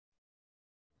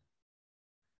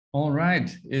All right,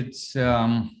 it's 8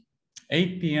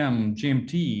 p.m.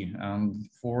 GMT, and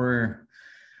for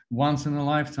once in a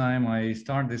lifetime, I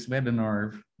start this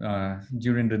webinar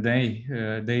during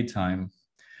the daytime.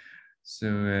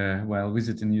 So while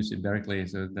visiting UC Berkeley,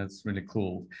 so that's really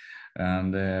cool.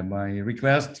 And by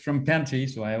request from Penty,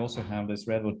 so I also have this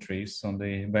redwood trees on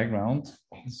the background.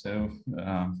 So,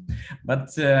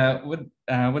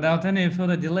 without any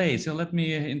further delay, so let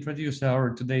me introduce our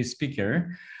today's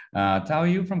speaker, Tao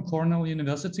Yu from Cornell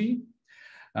University.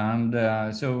 And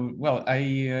well,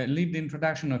 I leave the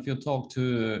introduction of your talk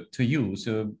to you.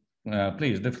 So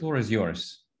please, the floor is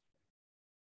yours.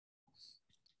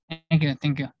 Thank you.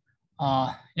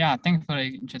 Yeah, thank you for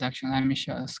the introduction. Let me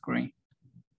share the screen.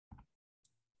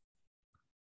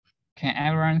 Can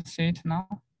everyone see it now?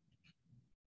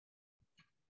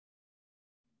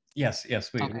 Yes,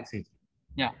 we okay. see it.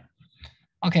 Yeah.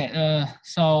 Okay.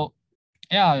 So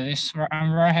yeah,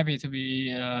 I'm very happy to be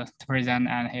to present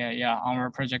and here. Yeah, our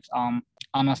project on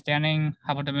understanding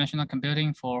hyperdimensional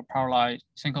computing for parallel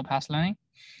single path learning.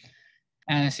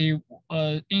 And see,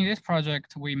 in this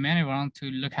project, we mainly want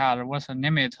to look at what's the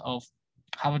limit of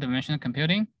hyperdimensional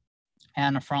computing,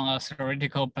 and from a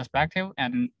theoretical perspective,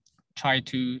 and try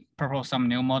to propose some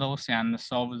new models and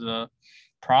solve the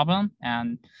problem.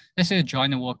 And this is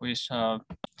joint work with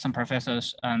some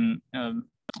professors and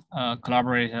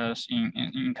collaborators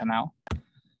in Cornell.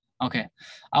 Okay,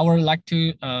 I would like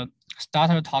to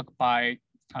start the talk by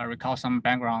recall some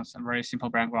backgrounds, a very simple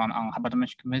background on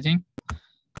hyperdimensional computing.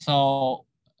 So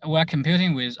we're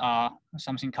computing with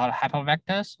something called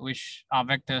hypervectors, which are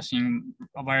vectors in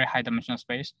a very high dimensional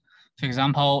space. For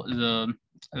example, the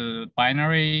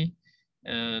binary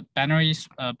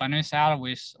cell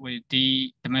with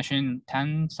d dimension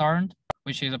 10,000,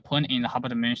 which is a point in the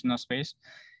hyperdimensional space.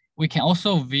 We can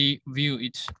also view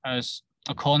it as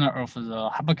a corner of the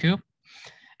hypercube.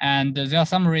 And there are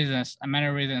some reasons, many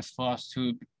reasons for us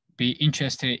to be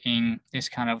interested in this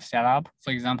kind of setup.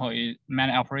 For example,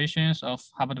 many operations of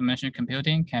hyperdimensional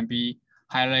computing can be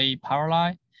highly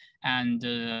parallel, and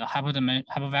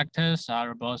hypervectors are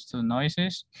robust to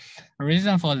noises. The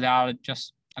reason for that,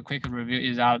 just a quick review,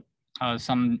 is that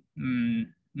some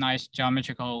nice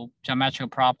geometrical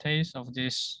properties of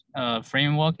this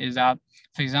framework is that,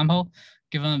 for example,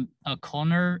 given a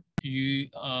corner in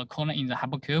the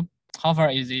hypercube, how far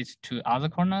is it to other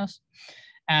corners?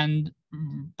 And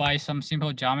by some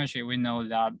simple geometry, we know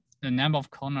that the number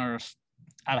of corners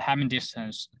at Hamming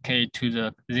distance k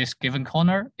to this given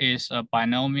corner is a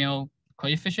binomial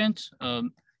coefficient.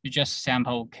 You just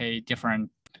sample k different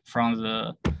from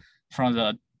the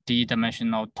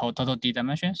d-dimensional total d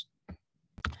dimensions.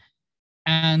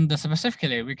 And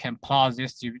specifically, we can plot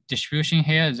this distribution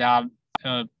here that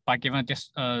by given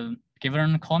this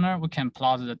given corner, we can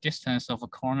plot the distance of a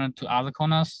corner to other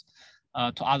corners,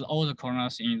 to all the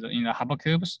corners in the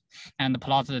hypercubes, and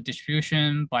plot the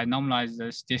distribution by normalize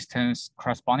this distance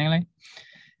correspondingly.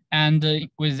 And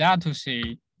with that to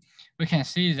see, we can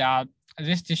see that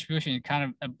this distribution is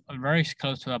kind of very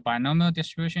close to a binomial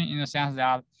distribution in the sense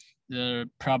that the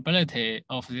probability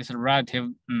of this relative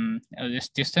this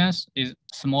distance is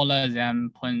smaller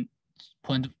than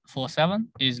 0.47,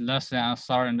 is less than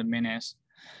 1,000 minutes.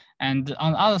 And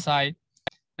on the other side,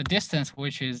 the distance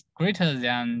which is greater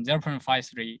than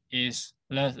 0.53 is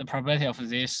less, the probability of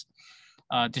this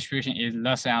distribution is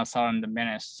less than 1,000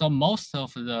 minutes. So most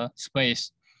of the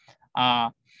space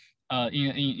in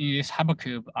this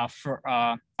hypercube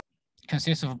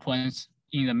consists of points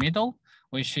in the middle,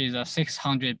 which is a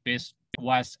 600 bits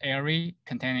wide area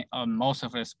containing most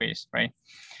of the space, right?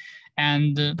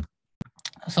 And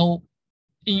so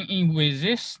with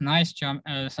this nice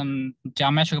some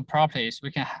geometrical properties,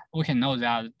 we can know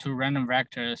that two random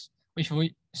vectors, which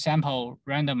we sample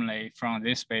randomly from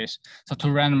this space. So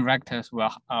two random vectors will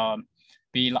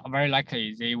be very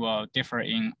likely they will differ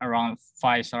in around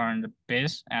 5,000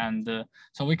 bits, and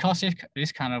so we call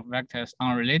this kind of vectors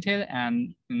unrelated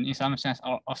and in some sense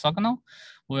orthogonal.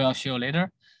 We'll show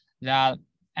later that.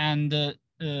 And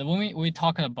when we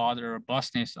talked about the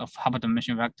robustness of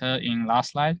hyperdimensional vector in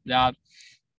last slide, that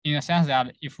in a sense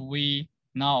that if we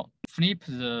now flip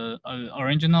the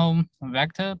original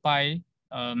vector by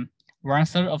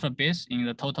 1/3 of the bits in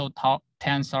the total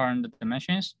 10,000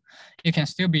 dimensions, it can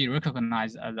still be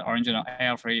recognized as the original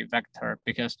error-free vector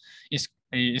because it's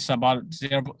about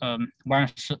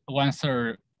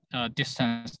 1/3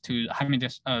 distance to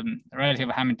relative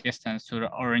Hamming distance to the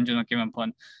original given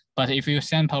point. But if you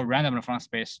sample randomly from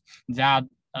space, that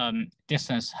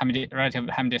relative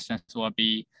Hamming distance will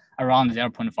be around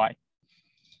 0.5.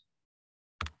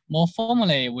 More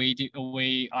formally,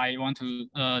 I want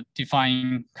to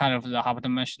define kind of the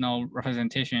hyperdimensional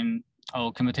representation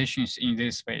or computations in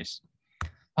this space.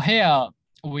 Here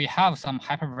we have some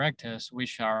hypervectors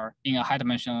which are in a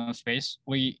high-dimensional space.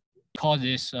 We call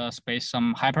this space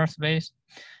some hyperspace,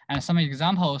 and some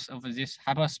examples of this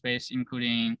hyperspace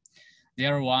including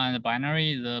 0, 1,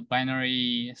 the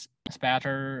binary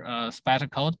spatter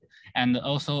code, and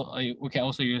also we can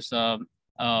also use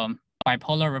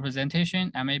bipolar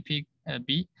representation, MAP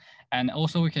B, and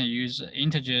also we can use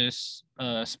integers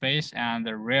space and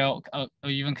the real or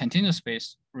even continuous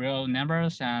space, real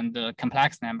numbers and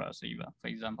complex numbers even, for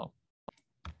example.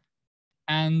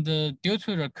 And due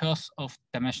to the curse of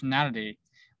dimensionality,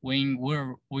 when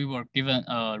we were given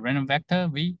a random vector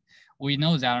V, we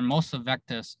know that most of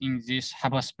vectors in this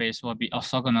hyperspace will be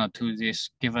orthogonal to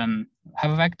this given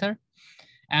hypervector.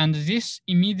 And this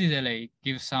immediately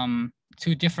gives some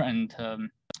two different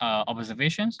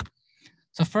observations.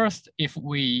 So first, if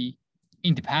we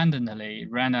independently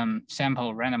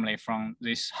sample randomly from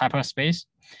this hyperspace,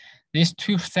 these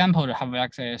two sampled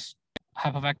hypervectors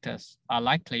are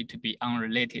likely to be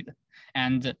unrelated.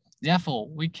 And therefore,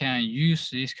 we can use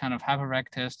these kind of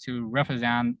hypervectors to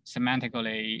represent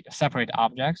semantically separate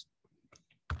objects.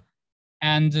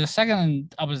 And the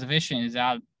second observation is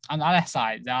that on the other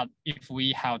side, that if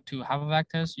we have two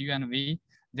hypervectors, U and V,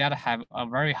 that have a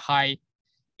very high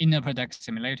inner product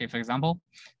similarity, for example,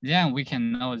 then we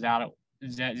can know that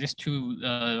these two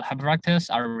hypervectors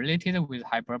are related with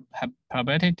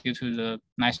hyperbolity due to the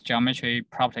nice geometry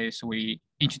properties we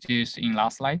introduced in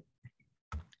last slide.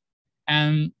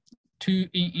 And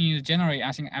in general,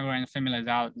 I think everyone is familiar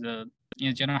that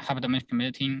in general hyperdimensional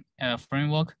computing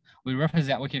framework, we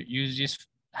can use this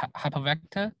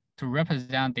hypervector to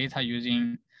represent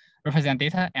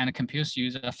data and compute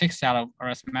use a fixed set of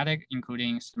arithmetic,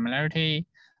 including similarity,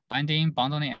 binding,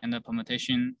 bounding, and the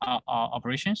permutation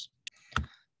operations.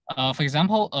 For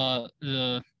example,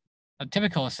 a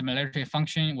typical similarity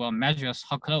function will measure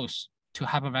how close two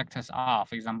hypervectors are.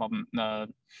 For example, the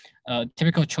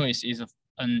typical choice is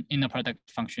an inner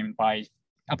product function by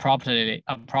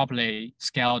appropriately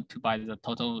scaled by the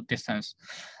total distance.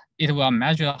 It will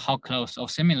measure how close or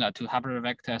similar to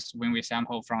hypervectors when we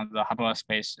sample from the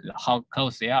hyperspace, how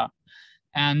close they are.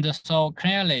 And so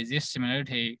clearly this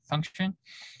similarity function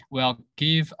will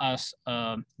give us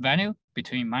a value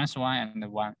between -1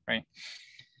 and 1, right?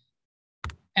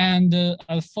 And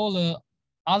for the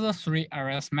other three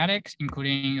arithmetics,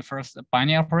 including first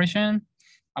binary operation,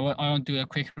 I will do a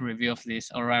quick review of this.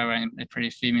 Already I'm pretty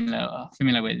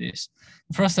familiar with this.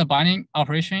 First, the binding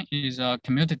operation is a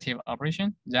commutative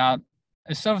operation that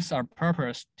serves our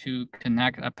purpose to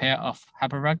connect a pair of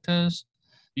hypervectors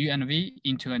U and V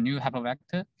into a new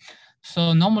hypervector.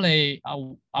 So normally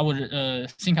I would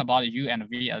think about U and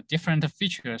V as different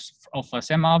features of the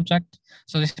same object.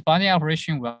 So this binding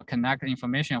operation will connect the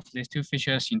information of these two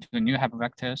features into new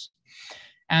hypervectors.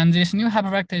 And this new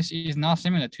hypervector is not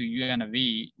similar to U and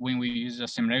V when we use the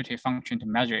similarity function to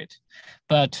measure it,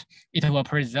 but it will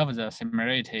preserve the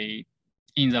similarity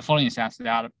in the following sense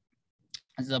that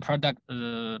the product,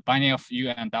 the binding of U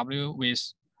and W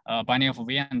with binding of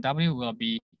V and W will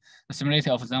be, the similarity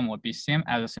of them will be same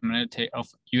as the similarity of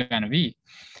U and V.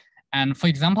 And for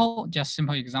example, just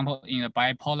simple example in the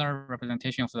bipolar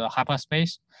representation of the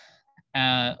hyperspace,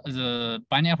 the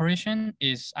binding operation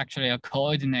is actually a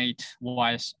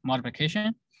coordinate-wise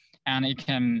multiplication, and it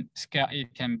can scale.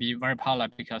 It can be very powerful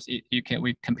because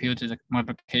we compute the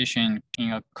multiplication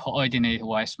in a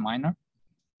coordinate-wise manner.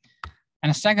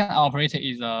 And the second operator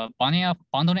is a bounding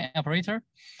operator.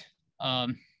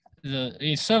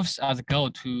 It serves as a goal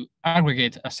to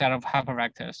aggregate a set of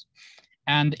hypervectors,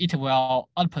 and it will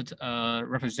output a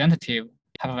representative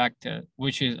hypervector,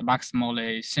 which is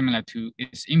maximally similar to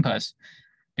its impulse,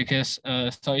 because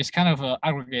so it's kind of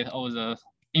aggregate all the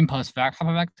impulse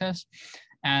hypervectors,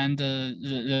 and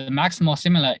the maximal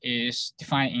similar is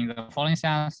defined in the following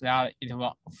sense that it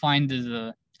will find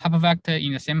the hypervector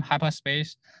in the same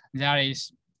hyperspace that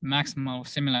is maximal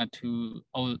similar to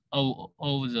all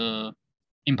the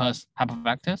impulse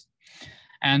hypervectors.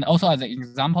 And also as an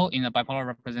example, in the bipolar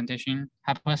representation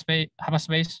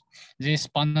hyperspace, this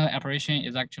bounding operation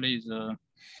is actually the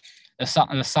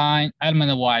sign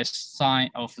element-wise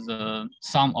sign of the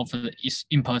sum of the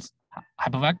impulse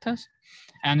hypervectors.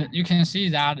 And you can see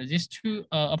that these two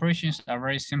operations are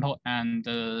very simple, and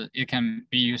it can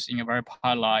be used in a very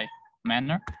parallel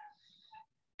manner.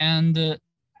 And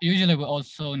usually we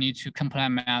also need to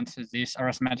complement this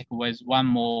arithmetic with one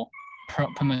more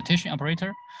permutation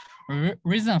operator.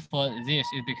 Reason for this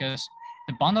is because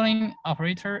the bounding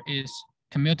operator is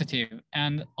commutative,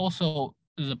 and also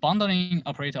the bundling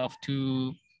operator of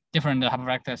two different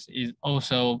hypervectors is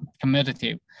also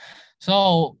commutative.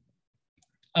 So,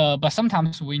 but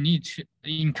sometimes we need to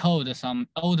encode some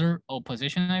order or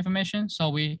positional information. So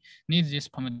we need this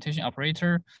permutation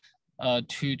operator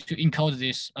to encode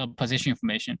this position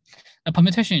information. The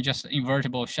permutation is just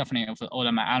invertible shuffling of the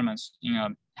order elements in a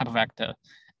hypervector,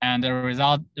 and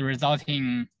the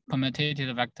resulting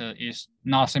permutated vector is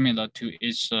not similar to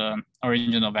its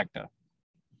original vector.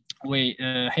 We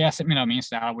here similar means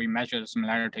that we measure the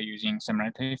similarity using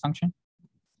similarity function.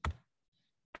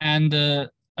 And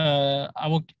I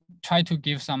will try to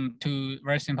give two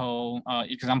very simple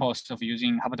examples of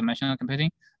using hyperdimensional computing.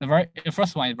 The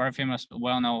first one is very famous,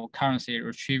 well-known currency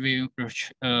retrieval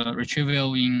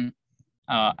in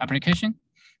application.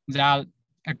 That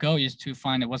a goal is to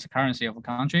find what's the currency of a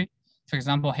country. For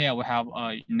example, here we have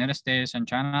United States and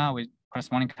China with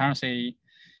corresponding currency,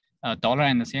 dollar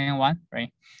and the CNY,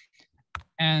 right?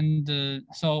 And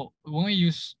so when we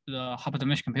use the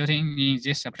hyperdimensional computing in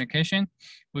this application,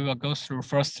 we will go through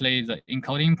firstly the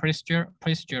encoding procedure.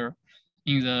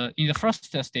 In the first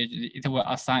stage, it will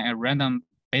assign a random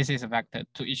basis vector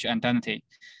to each identity.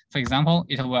 For example,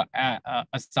 it will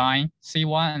assign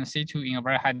C1 and C2 in a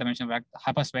very high dimension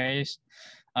hyperspace,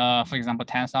 for example,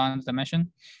 10,000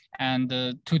 dimension,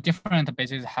 and two different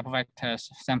basis hypervectors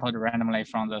sampled randomly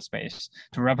from the space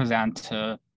to represent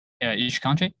each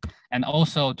country, and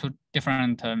also two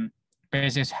different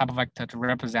basis hypervector to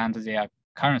represent their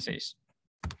currencies.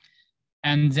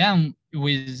 And then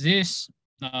with this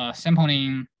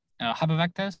sampling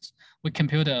hypervectors, we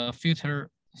compute a filter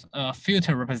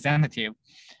representative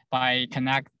by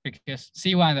because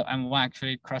C1 and M1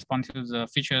 actually correspond to the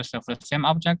features of the same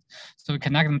object. So we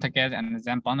connect them together and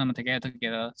then bond them together to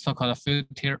get a so-called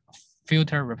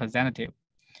filter representative.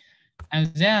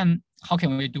 And then how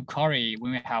can we do query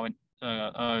when we have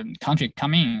a country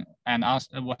come in and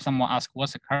someone asks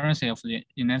what's the currency of the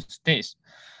United States?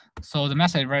 So the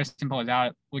method is very simple,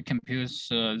 that we compute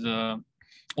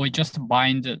we just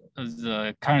bind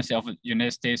the currency of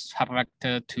United States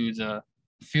hypervector to the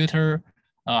filter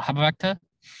hypervector,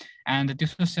 and due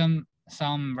to some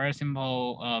very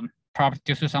simple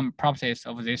due to some properties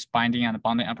of this binding and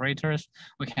bonding operators,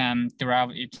 we can derive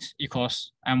it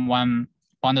equals M1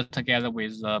 bonded together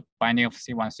with the binding of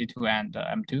C1, C2, and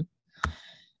M2.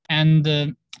 And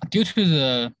due to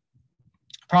the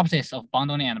properties of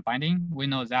bonding and binding, we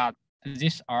know that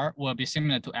this R will be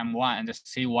similar to M1 and the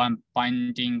C1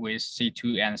 binding with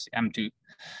C2 and M2.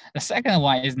 The second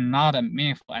one is not a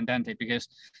meaningful identity because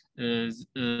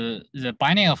the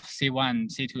binding of C1,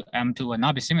 C2, M2 will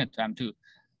not be similar to M2.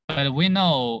 But we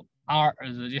know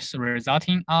this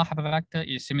resulting R hypervector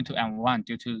is similar to M1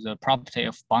 due to the property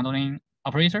of bundling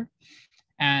operator.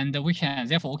 And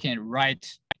therefore we can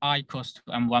write R equals to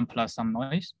M1 plus some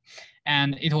noise.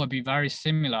 And it will be very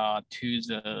similar to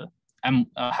the M1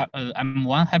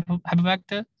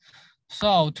 hypervector.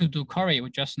 So to do query, we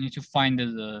just need to find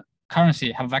the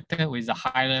currency hypervector with the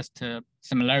highest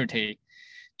similarity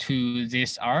to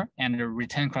this R and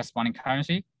return corresponding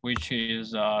currency, which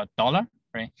is dollar,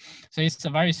 right? So it's a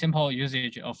very simple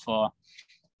usage of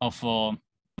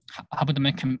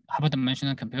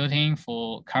hyperdimensional computing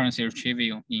for currency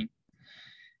retrieval.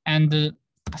 And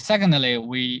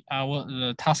secondly,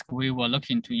 the task we were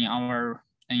looking to in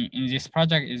this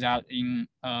project is that in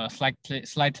a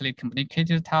slightly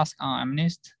complicated task on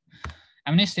MNIST.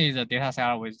 MNIST is a data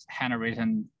set with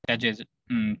handwritten digits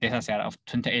data set of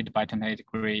 28 by 28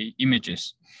 degree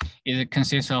images. It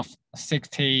consists of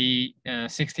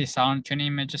 60,000 training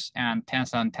images and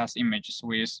 10,000 test images,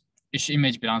 with each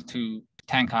image belongs to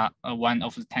one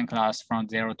of the 10 class from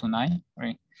 0 to 9,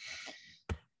 right?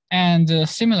 And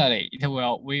similarly,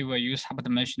 we will use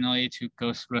hyperdimensionally to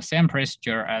go through the same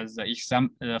procedure as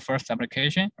the first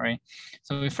application, right?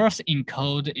 So we first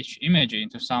encode each image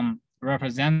into some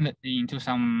vector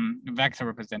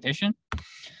representation.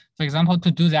 For example, to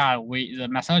do that, the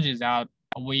method is that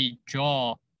we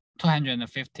draw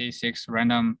 256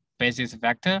 random basis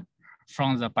vector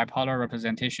from the bipolar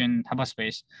representation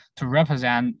hyperspace to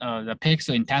represent the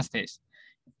pixel intensities.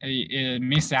 It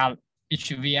means that each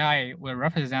VI will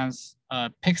represent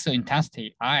pixel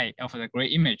intensity I of the gray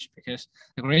image, because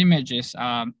the gray image is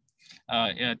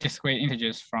discrete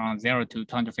integers from 0 to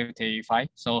 255.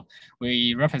 So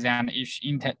we represent each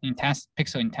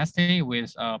pixel intensity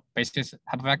with basis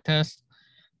hypervectors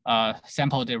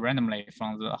sampled randomly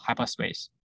from the hyperspace.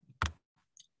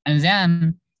 And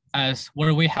then, as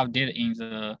what we have did in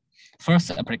the first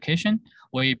application,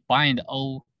 we bind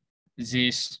all of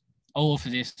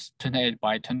these 28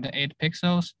 by 28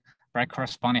 pixels by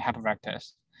corresponding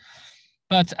hypervectors.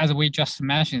 But as we just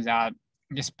mentioned, that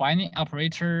this binding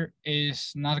operator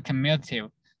is not commutative.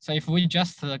 So if we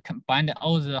just combine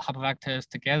all the hypervectors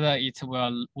together,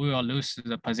 we will lose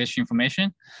the position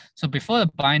information. So before the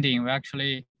binding, we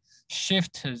actually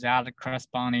shift that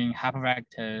corresponding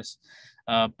hypervectors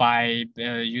by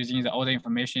using the order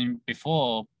information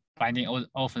before binding all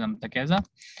of them together.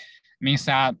 Means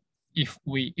that if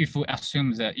we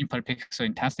assume the input pixel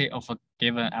intensity of a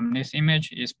given MNIST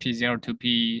image is P0 to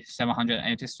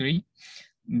P783,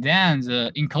 then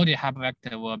the encoded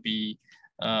hypervector will be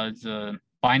the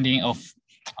binding of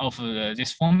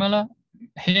this formula.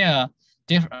 Here,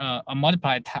 here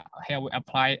we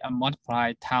apply a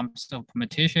multiplied times of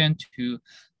permutation to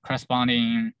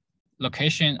corresponding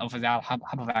location of that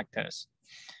hypervectors.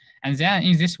 And then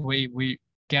in this way, we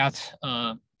get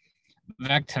a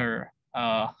vector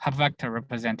hypervector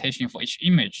representation for each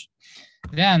image.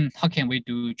 Then how can we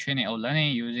do training or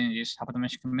learning using this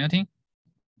hyperdimensional computing?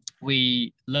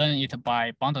 We learn it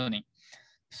by bundling.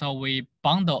 So we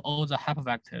bundle all the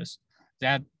hypervectors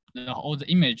that all the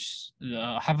images,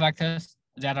 the hypervectors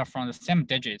that are from the same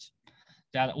digit,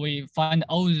 that we find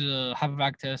all the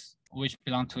hypervectors which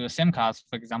belong to the same class.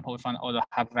 For example, we find all the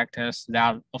hypervectors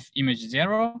that of image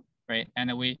 0, right?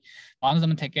 And we bundle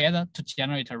them together to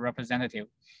generate a representative.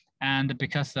 And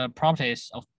because the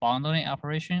properties of bundling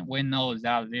operation, we know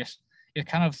that this is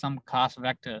kind of some class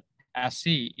vector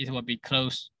SC. It will be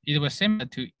close. It will similar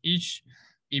to each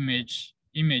image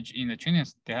in the training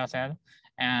data set.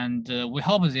 And we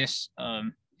hope this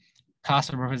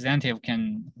class representative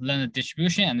can learn the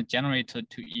distribution and generate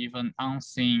to even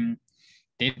unseen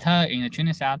data in the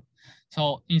training set.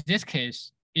 So in this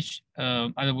case,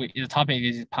 the topic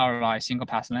is powered by single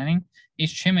pass learning.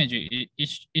 Each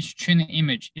training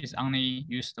image is only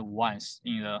used once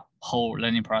in the whole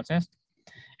learning process.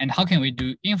 And how can we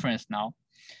do inference now?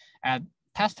 At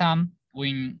test time,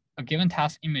 when a given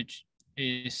task image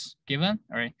is given,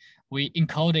 right, we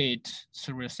encode it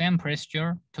through the same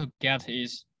procedure to get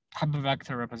its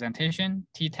hypervector representation,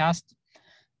 t-test.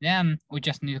 Then we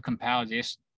just need to compare the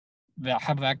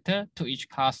hypervector to each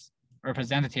class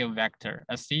representative vector,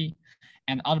 SC,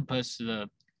 and output the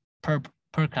per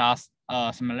class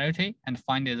similarity and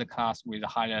find the class with the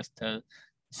highest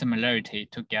similarity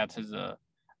to get the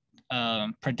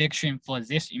prediction for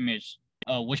this image,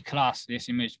 which class this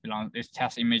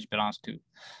test image belongs to.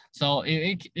 So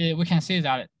we can see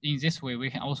that in this way, we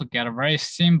can also get a very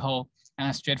simple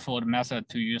and straightforward method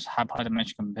to use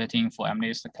hyperdimensional computing for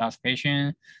MNIST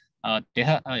classification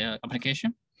data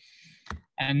application.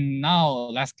 And now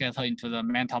let's get into the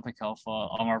main topic of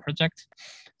our project.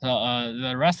 So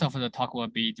the rest of the talk will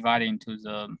be divided into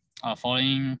the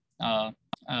following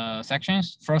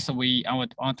sections. First, I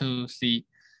would want to see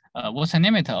what's the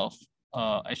limit of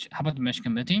hyperdimensional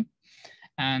computing.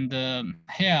 And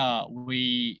here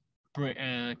we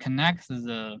connect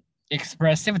the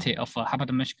expressivity of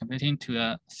hyperdimensional computing to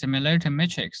a similarity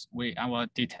matrix. I will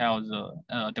detail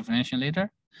the definition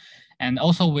later. And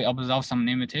also we observe some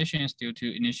limitations due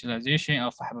to initialization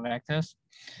of hypervectors.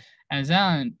 And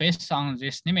then based on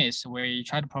these limits, we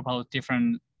try to propose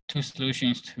different two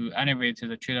solutions to elevate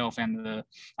the trade-off and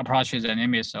approach the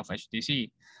limits of HDC.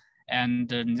 And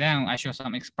then I show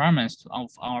some experiments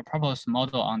of our proposed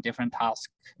model on different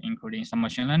tasks, including some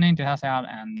machine learning data set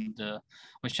and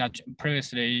which are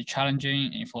previously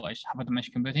challenging for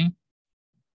hyperdimensional computing.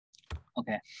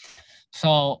 Okay,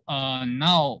 so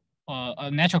now a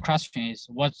natural question is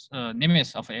what's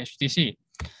limits of HDC?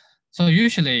 So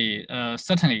usually,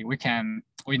 certainly we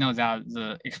know that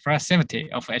the expressivity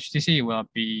of HDC will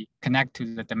be connected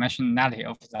to the dimensionality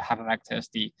of the hypervectors.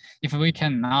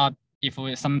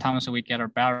 Sometimes we get a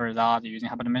better result using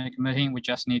hyperdimensional computing, we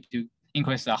just need to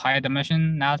increase the higher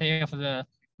dimensionality of the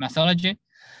methodology.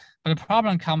 But the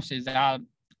problem comes is that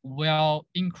while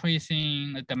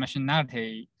increasing the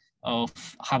dimensionality of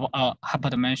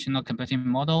hyperdimensional computing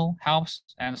model helps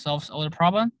and solves all the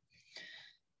problem.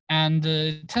 And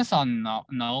it turns out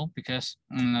no, because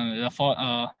we will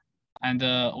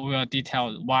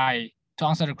detail why. To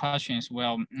answer the questions,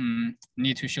 we'll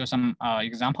need to show some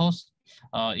examples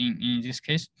in this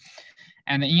case.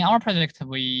 And in our project,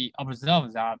 we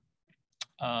observe that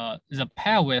the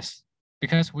pair width,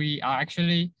 because we are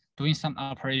actually doing some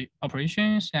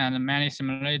operations and many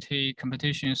similarity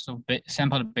computations of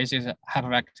sampled basis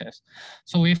hypervectors.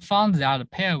 So we found that the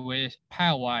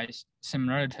pairwise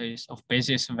similarities of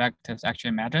basis vectors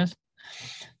actually matters.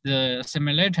 The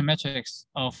similarity matrix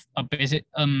of a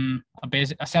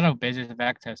set of basis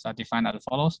vectors are defined as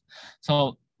follows.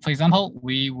 So for example,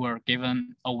 we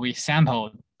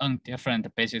sampled n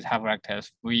different basis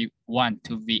hypervectors. We want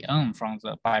to Vn from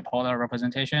the bipolar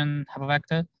representation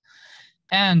hypervector.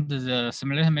 And the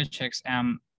similarity matrix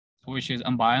M, which is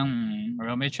unbound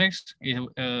real matrix,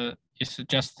 is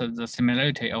just the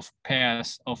similarity of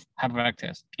pairs of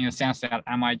hypervectors in the sense that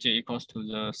Mij equals to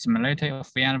the similarity of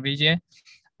V and Vj,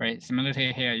 right?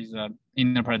 Similarity here is an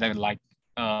inner product like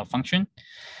function.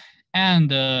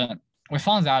 And we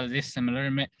found that this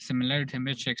similarity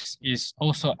matrix is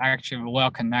also actually well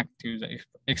connected to the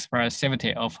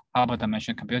expressivity of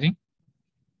hyperdimensional computing.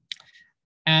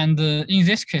 And in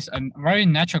this case, a very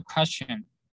natural question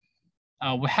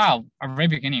we have at the very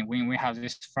beginning when we have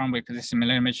this framework, this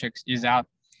similarity matrix is that,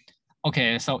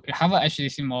 okay, so you have an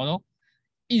HDC model.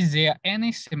 Is there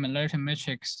any similarity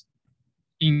matrix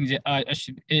in the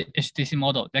HDC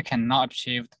model that cannot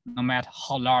achieve no matter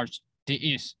how large it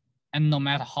is, and no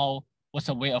matter what's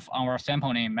the way of our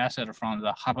sampling method from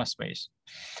the hyperspace?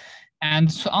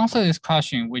 And to answer this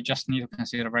question, we just need to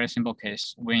consider a very simple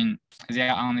case when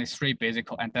there are only 3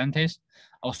 basic identities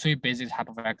or 3 basic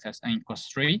hypervectors n equals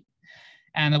 3.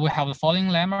 And we have the following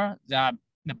lemma that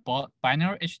the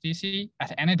binary HDC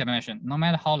at any dimension, no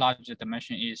matter how large the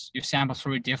dimension is, you sample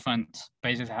 3 different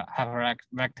basic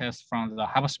hypervectors from the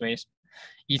hyperspace,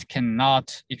 it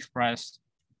cannot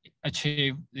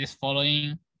achieve this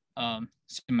following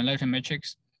similarity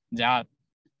matrix that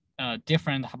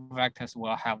different hypervectors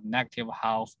will have negative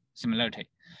half similarity.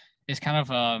 It's kind of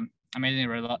an amazing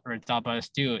result, but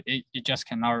still it just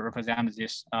cannot represent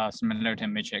this similarity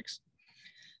matrix.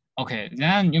 Okay,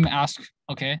 then you may ask,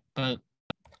 okay, but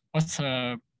what's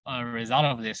the result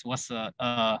of this? What's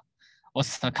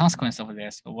the consequence of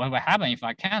this? What will happen if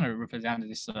I can't represent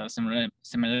this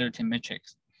similarity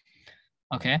matrix?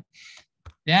 Okay,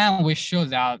 then we show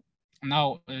that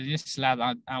now this slide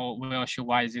I will show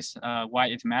why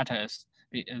it matters.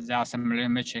 That similarity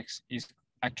matrix is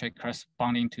actually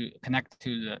corresponding to connect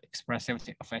to the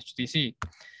expressivity of HDC,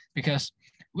 because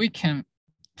we can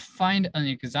find an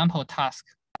example task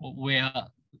where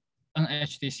an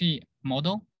HDC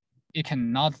model, it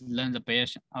cannot learn the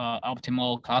Bayesian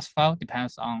optimal class file,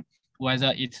 depends on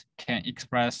whether it can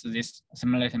express this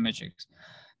similarity matrix.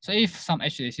 So if some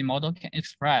HDC model can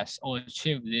express or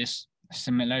achieve this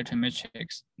similarity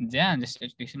matrix, then this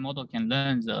HDC model can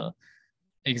learn the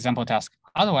example task.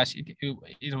 Otherwise,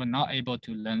 it will not able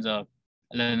to learn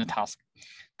the task.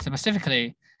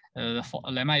 Specifically, the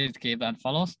lemma is given as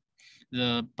follows: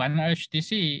 the binary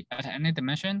HDC at any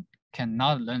dimension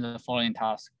cannot learn the following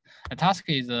task. The task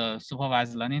is a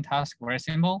supervised learning task, very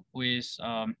simple, with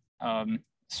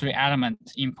 3 element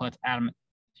input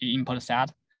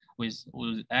set with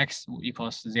x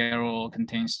equals 0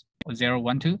 contains 0,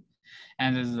 1, 2.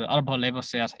 And the output label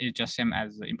set is just same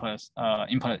as the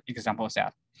input example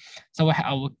set. So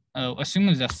I would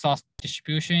assume the source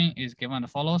distribution is given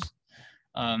as follows.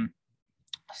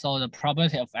 So the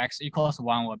probability of x equals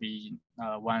 1 will be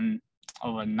 1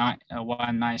 over 9,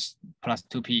 1 9 plus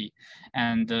 2p.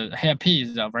 And here p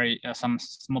is a very some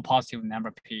small positive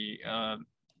number p.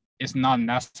 It's not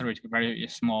necessary to be very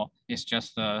small. It's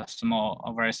just a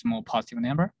very small positive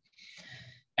number.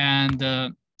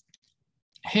 And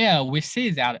here we see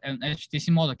that an HDC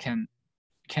model can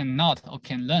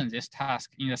learn this task,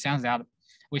 in the sense that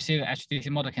we see the HDC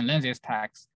model can learn this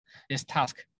task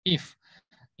if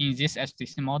in this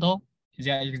HDC model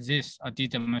there exists a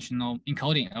d-dimensional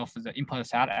encoding of the input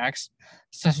set x,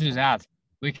 such that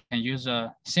we can use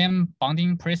the same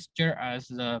bounding procedure as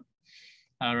the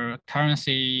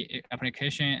currency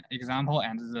application example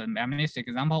and the MNIST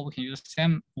example. We can use the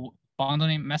same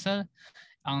bounding method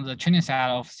on the training set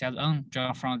of set n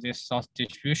drawn from this source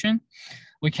distribution.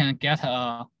 We can get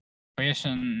a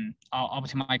Bayesian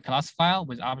optimized class file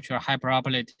with arbitrary high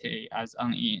probability as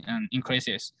n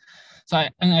increases. So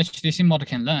an HDC model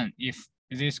can learn if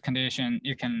this condition,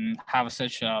 it can have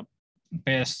such a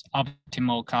Bayes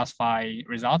optimal class file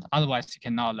result. Otherwise, it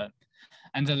cannot learn.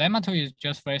 And the lemma 2 is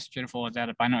just very straightforward, that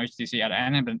a binary HDC at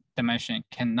any dimension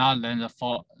cannot learn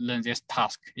this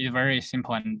task. It's very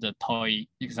simple and the toy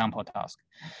example task.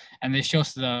 And it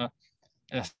shows the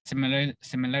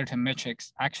similarity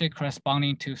matrix actually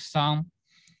corresponding to some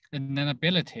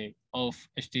learnability of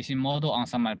HDC model on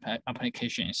some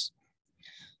applications.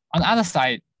 On the other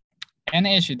side,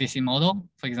 any HDC model,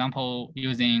 for example,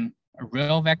 using a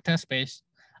real vector space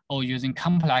or using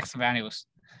complex values,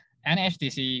 any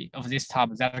HDC of this type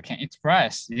that can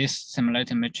express this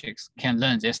similarity matrix can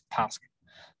learn this task.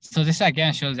 So this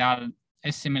again shows that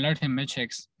a similarity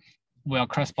matrix will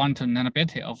correspond to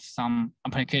learnability of some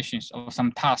applications or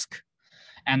some task.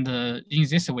 And in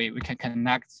this way, we can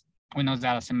connect, we know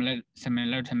that a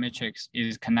similarity matrix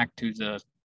is connected to the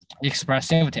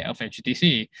expressivity of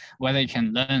HDC, whether it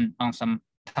can learn on some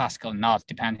task or not,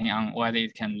 depending on whether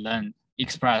it can learn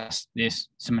express this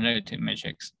similarity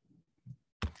matrix.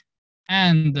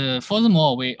 And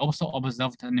furthermore, we also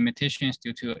observed limitations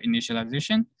due to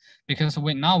initialization, because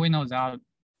we know that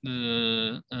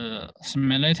the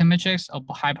similarity matrix of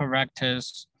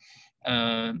hypervectors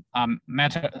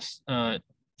matters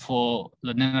for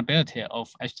the learnability of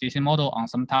HDC model on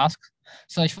some tasks.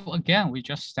 So if again we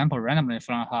just sample randomly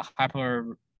from a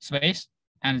hyperspace,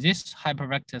 and these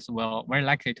hypervectors will very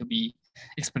likely to be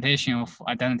expectation of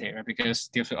identity, right? Because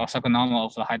due to orthogonal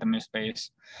of the high dimensional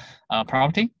space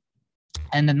property.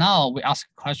 And now we ask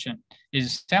a question: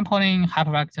 is sampling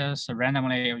hypervectors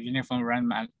randomly or uniform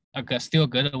random still a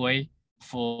good way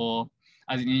for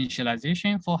as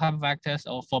initialization for hypervectors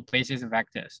or for basis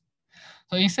vectors?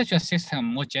 So in such a system,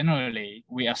 more generally,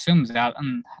 we assume that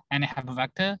any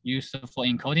hypervector used for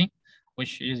encoding,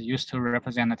 which is used to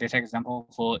represent a data example,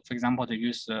 for example, to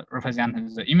use represent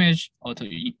the image or to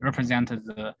represent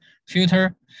the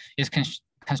filter, is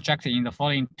constructed in the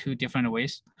following two different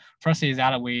ways. First is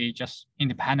that we just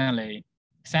independently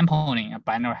sampling a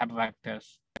binary hypervector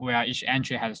where each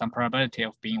entry has some probability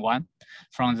of being 1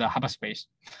 from the hyperspace.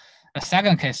 The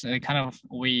second case,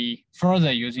 we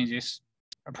further using this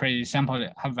pre-sampled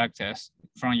hypervectors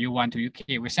from U1 to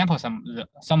UK. We sample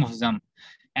some of them,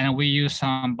 and we use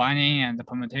some binding and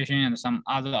permutation and some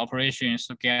other operations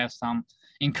to get some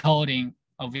encoding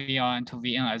of VRN to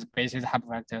VN as basis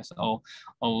hypervectors or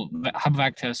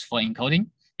hypervectors for encoding.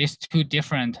 These two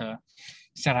different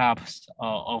setups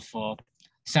of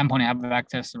sampling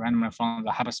hypervectors randomly from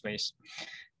the hyperspace.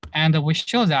 And we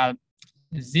show that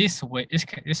this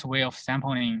way of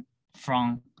sampling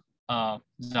from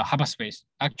the hyperspace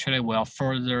actually will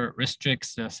further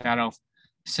restrict the set of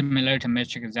similarity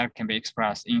matrix that can be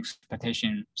expressed in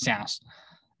expectation sense,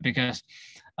 because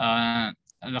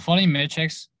the following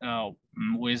matrix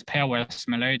with pair with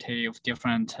similarity of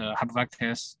different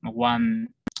hypervectors 1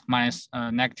 minus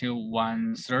negative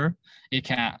 1/3,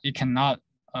 it cannot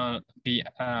be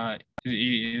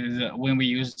when we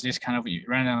use this kind of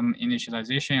random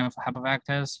initialization of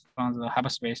hypervectors from the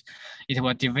hyperspace, it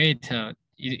will deviate.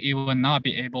 It will not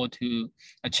be able to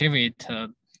achieve it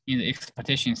in the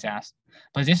expectation sense.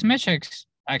 But this matrix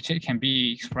actually can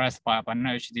be expressed by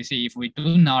binary HDC if we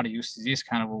do not use this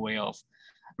kind of a way of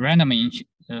random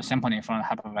sampling from the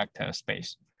hypervector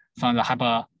space, from the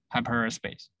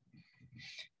hyperspace.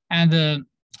 And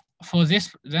for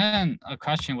this, then a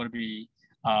question would be,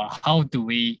 how do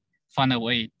we find a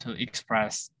way to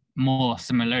express more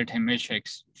similarity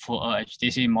matrix for a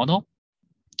HDC model?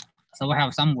 So we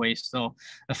have some ways. So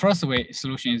the first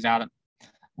solution is that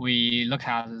we look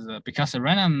at because the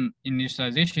random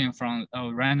initialization from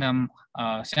a random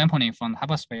sampling from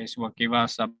hyperspace will give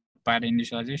us a bad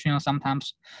initialization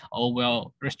sometimes, or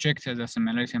will restrict the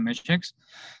similarity matrix.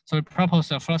 So we propose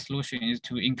the first solution is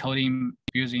to encoding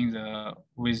using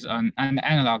with an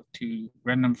analog to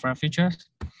random frame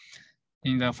features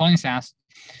in the following sense,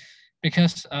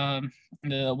 because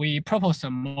we propose a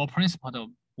more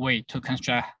principled way to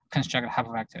construct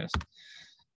hypervectors.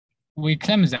 We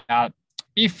claim that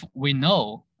if we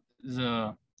know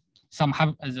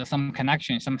some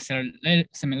connection, some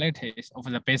similarities of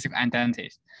the basic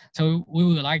identities, so we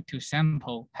would like to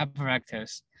sample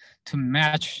hypervectors to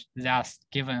match that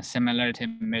given similarity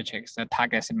matrix, the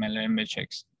target similarity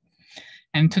matrix.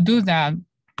 And to do that,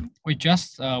 we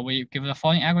just we give the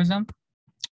following algorithm.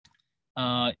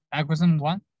 Algorithm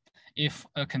 1, if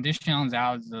a condition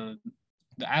that the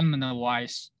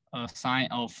element-wise sign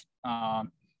of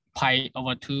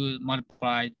pi/2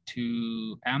 multiplied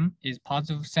to m is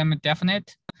positive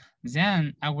semi-definite,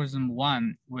 then algorithm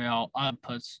 1 will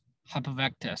output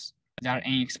hypervectors that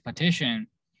in expectation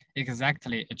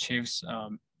exactly achieves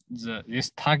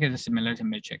this target similarity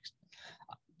matrix.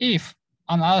 If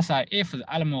on the other side, if the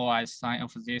element-wise sign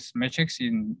of this matrix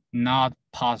is not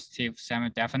positive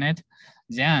semi-definite,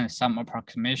 then some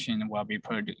approximation will be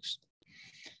produced.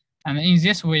 And in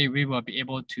this way, we will be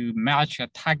able to match a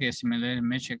target similarity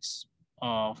matrix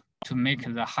to make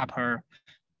the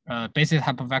basis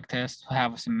hypervectors to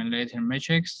have similarity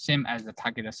matrix same as the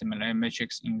target similarity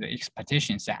matrix in the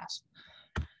expectation sense.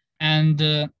 And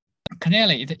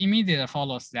clearly, it immediately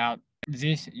follows that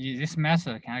this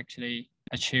method can actually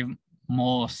achieve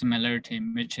more similarity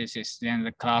matrices than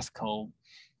the classical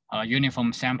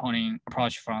uniform sampling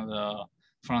approach from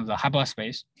the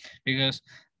hyperspace, because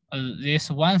this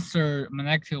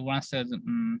negative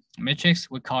 1/3 matrix,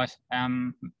 we call it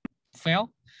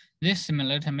fail. This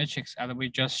similarity matrix, as we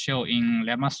just showed in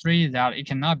lemma 3, that it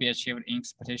cannot be achieved in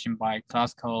expectation by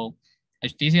classical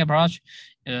HDC approach,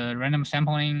 random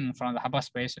sampling from the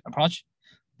hyperspace approach.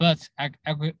 But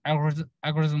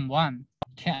algorithm 1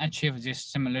 can achieve this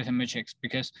similarity matrix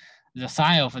because the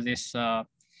sign of this pi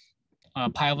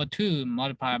over 2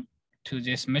 multiplied to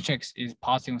this matrix is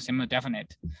positive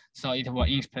semi-definite. So it will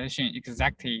in expression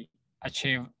exactly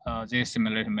achieve this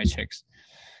similarity matrix.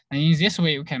 And in this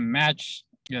way, we can match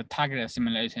the target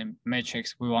similarity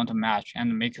matrix we want to match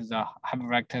and make the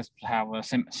hypervectors have a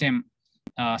same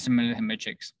similarity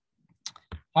matrix.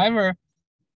 However,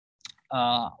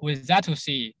 with that to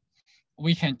see,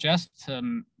 we can just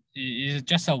is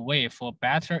just a way for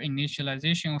better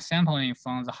initialization of sampling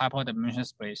from the hyperdimensional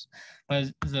space.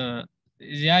 But there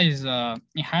is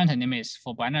inherent limits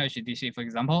for binary HDC. For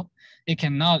example, it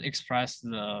cannot express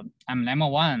the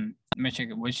M-lemma1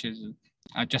 matrix, which is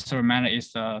just a reminder,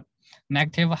 is the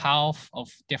negative half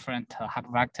of different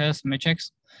hypervectors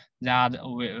matrix that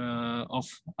of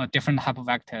different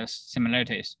hypervectors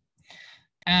similarities.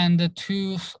 And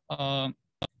to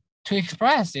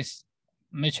express this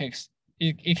matrix,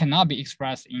 it cannot be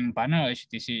expressed in binary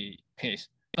HDC case,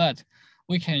 but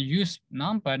we can use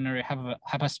non-binary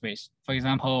hyperspace, for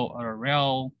example, a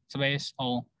real space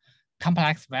or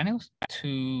complex values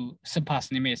to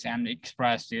surpass limits and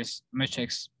express this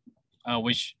matrix,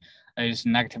 which is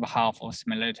negative half of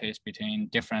similarities between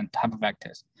different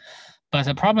hypervectors. But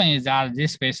the problem is that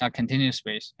these spaces are continuous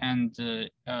space, and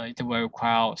it will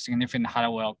require significant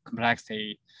hardware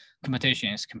complexity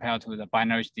computations compared to the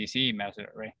binary HDC method,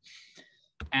 right?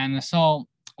 And so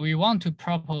we want to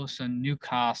propose a new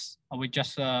class. We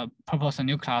just propose a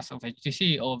new class of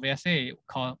HDC or VSA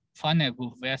called finite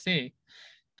group VSA,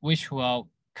 which will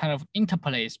kind of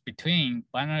interpolace between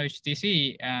binary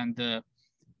HDC and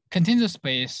continuous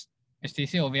space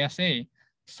HDC or VSA,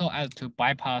 so as to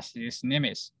bypass these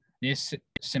limits, these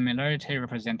similarity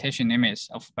representation limits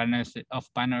of binary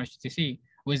HDC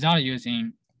without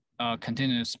using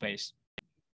continuous space.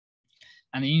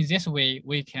 And in this way,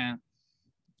 we can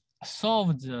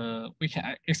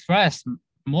express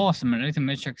more similarity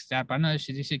matrix that binary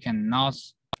HDC cannot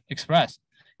express.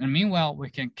 And meanwhile,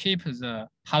 we can keep the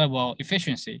hardware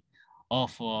efficiency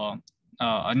of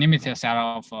a limited set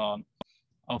of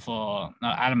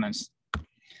elements.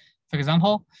 For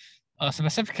example,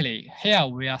 specifically here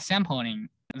we are sampling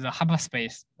the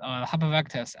hyperspace.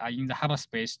 Hypervectors are in the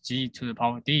hyperspace G to the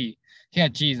power D. Here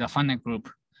G is a finite group.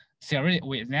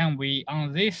 Then we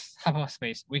on this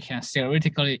hyperspace we can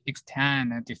theoretically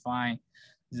extend and define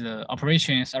the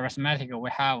operations arithmetic we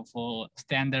have for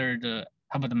standard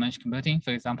hyperdimensional computing.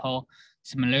 For example,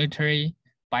 similarity,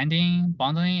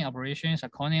 bounding operations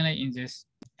accordingly in this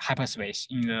hyperspace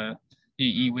in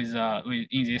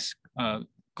this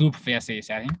group VSA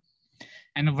setting.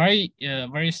 And a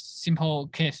very simple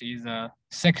case is a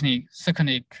cyclic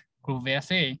group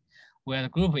VSA, where the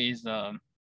group is a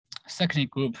cyclic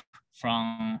group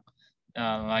from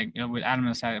with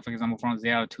elements, for example, from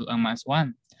 0 to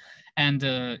n-1. And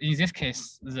in this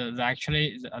case, as a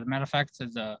matter of fact,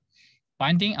 the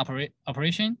binding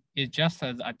operation is just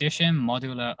the addition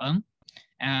modular n.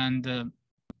 And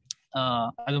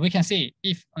as we can see,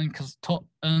 if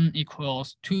n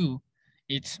equals 2,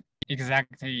 it's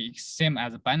exactly same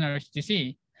as binary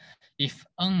HDC. If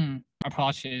n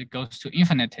goes to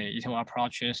infinity, it will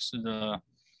approaches the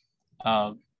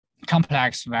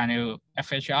complex value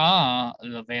FHR,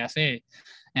 the VSA,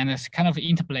 and it's kind of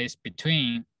interplace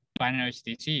between binary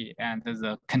HDC and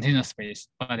the continuous space,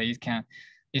 but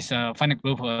it's a finite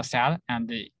group set,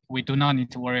 and we do not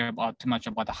need to worry about too much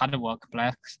about the hardware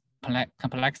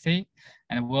complexity,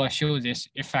 and we'll show this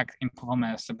effect in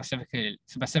performance specifically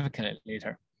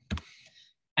later.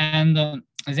 And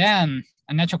then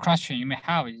a natural question you may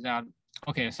have is that,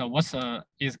 okay, so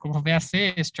is group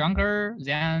VSA stronger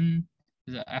than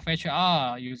the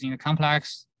FHR using the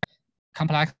complex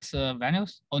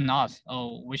values or not?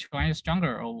 Or which one is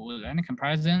stronger, or any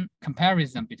comparison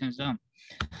between them?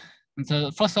 And so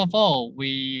first of all,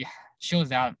 we show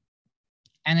that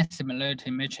any similarity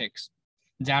matrix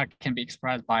that can be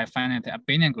expressed by finite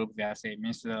abelian group VSA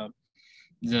means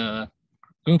the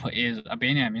group is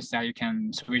abelian, means that you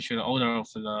can switch the order of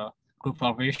the group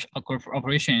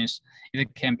operations.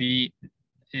 It can be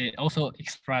also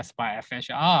expressed by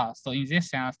FHR. So in this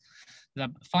sense, the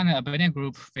finite abelian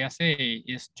group VSA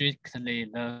is strictly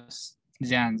less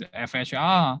than the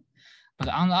FHR. But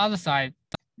on the other side,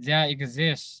 there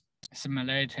exists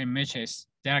similarity matrix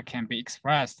that can be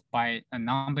expressed by a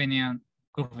non-abelian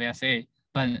group VSA,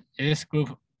 but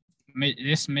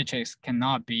this matrix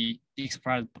cannot be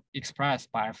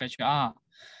expressed by FHR.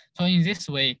 So in this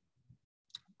way,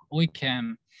 group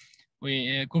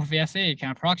VSA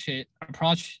can approach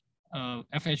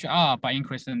FHR by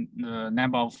increasing the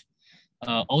number of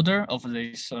order of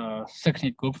this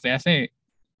cyclic group VSA,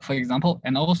 for example,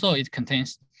 and also it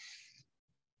contains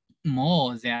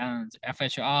more than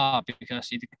FHR because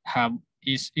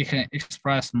it can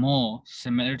express more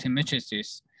similarity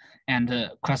matrices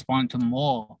and correspond to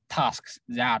more tasks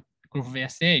that group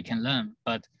VSA can learn,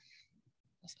 but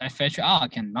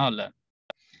FHR cannot learn.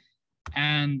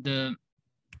 And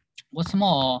what's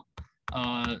more,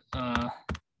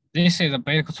 this is the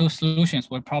basic two solutions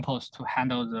we propose to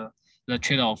handle the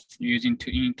trade-off using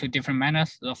two different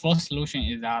manners. The first solution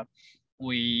is that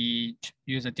we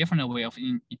use a different way of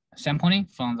sampling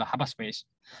from the hyperspace.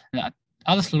 The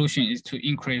other solution is to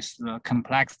increase the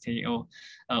complexity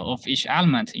of each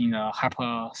element in the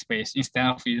hyperspace. Instead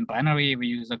of using binary, we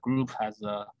use a group as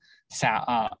a set,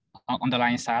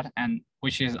 underlying set, and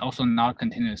which is also not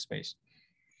continuous space.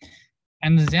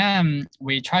 And then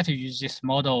we try to use this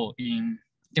model in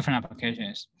different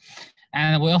applications.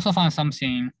 And we also found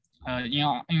something in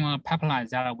our pipeline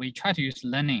that we try to use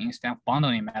learning instead of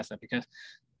bundling method, because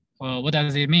what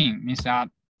does it mean? It means that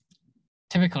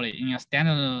typically in a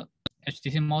standard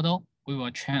HDC model, we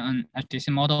will train an HDC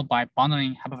model by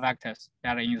bundling hypervectors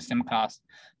that are in the same class.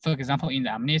 For example, in the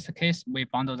MNIST case, we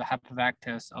bundle the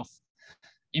hypervectors of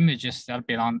images that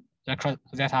belong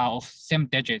that are of same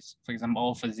digits, for example,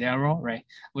 of 0, right?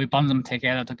 We bundle them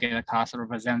together to get a class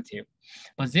representative.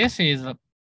 But this is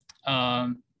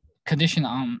conditioned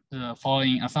on the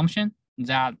following assumption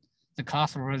that the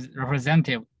class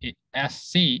representative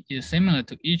SC is similar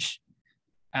to each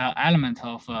element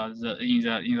of in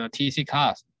the TC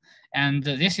class. And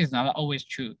this is not always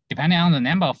true, depending on the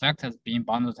number of vectors being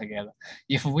bundled together.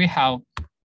 If we have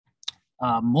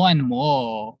more and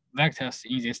more vectors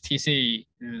in this TC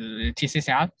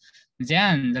set,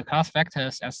 then the class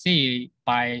vectors SC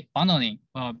by bundling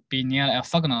will be near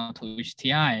orthogonal to each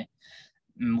TI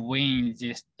when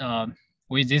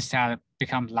this set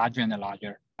becomes larger and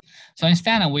larger. So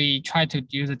instead, we try to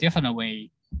use a different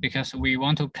way because we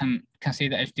want to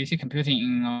consider HDC computing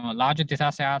in a larger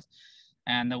data set,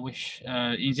 and which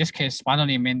in this case,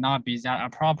 bundling may not be that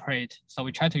appropriate. So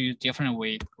we try to use different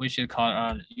way, which is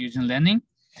called using learning.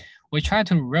 We try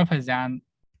to represent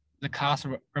the class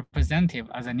representative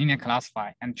as a linear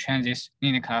classifier and train this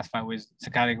linear classifier with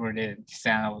scalar gradient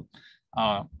descent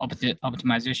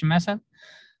optimization method.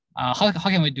 How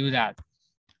can we do that?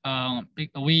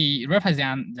 We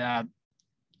represent the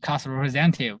class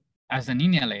representative as a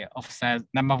linear layer of size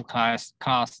number of class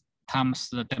times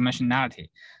the dimensionality.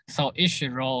 So each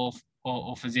row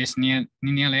of this linear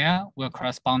layer will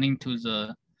corresponding to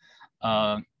the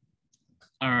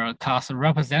class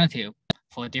representative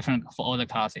for all the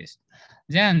classes.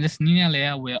 Then this linear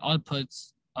layer will output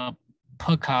a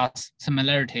per class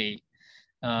similarity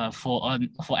for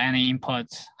any input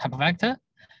hypervector.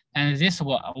 And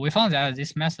we found that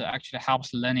this method actually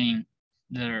helps learning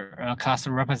the class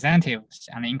representatives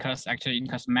and incurs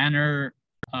minor,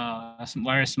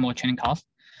 very small training cost.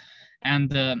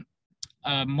 And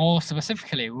more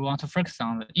specifically, we want to focus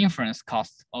on the inference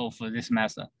cost of this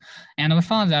method. And we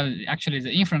found that actually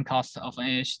the inference cost of an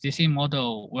HDC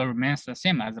model will remain the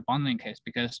same as the bundling case,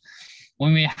 because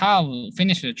when we have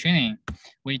finished the training,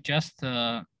 we just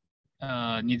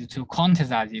need to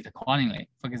quantize it accordingly.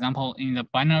 For example, in the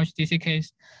binary HDC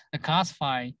case, the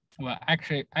classifier will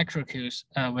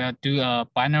will do a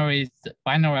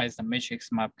binarized matrix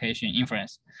multiplication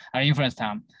inference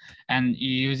time, and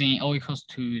using O equals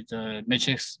to the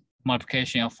matrix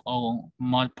multiplication of O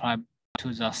multiplied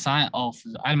to the sign of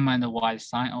the element-wise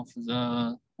sign of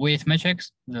the weight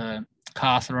matrix, the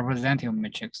class representative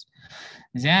matrix.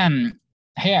 Then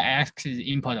here X is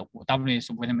input, W is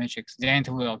weight matrix. Then it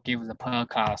will give the per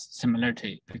class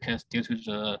similarity, because due to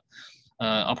the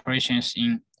operations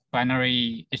in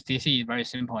binary HDC is very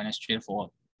simple and straightforward.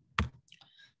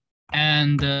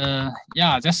 And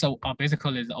yeah, that's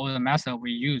basically all the method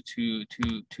we use to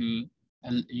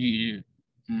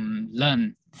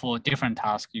learn for different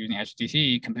tasks using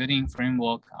HDC computing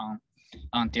framework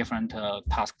on different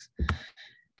tasks.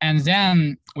 And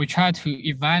then we try to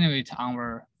evaluate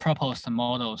our proposed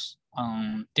models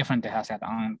on different data set,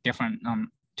 on different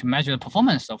to measure the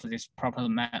performance of these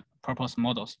proposed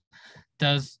models.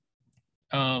 Does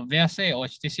VSA or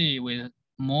HDC with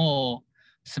more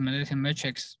similarity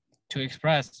matrix to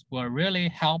express will really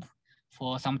help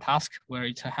for some tasks where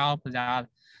it help that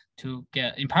to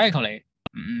get empirically,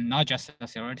 not just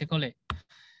theoretically.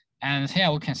 And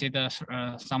here we consider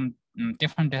some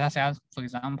different data sets. For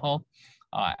example,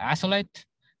 isolate,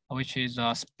 which is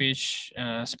a speech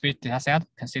data set,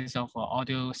 consists of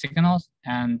audio signals,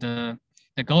 and the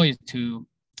goal is to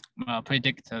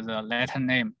predict the letter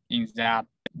name in that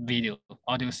video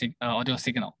audio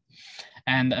signal.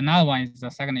 And another one is the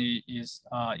second is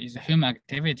a human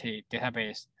activity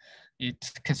database. It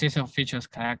consists of features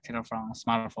collected from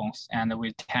smartphones and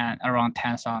with around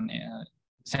 10,000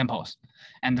 samples.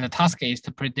 And the task is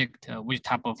to predict which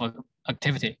type of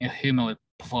activity a human will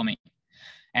performing.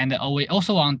 And we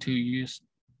also want to use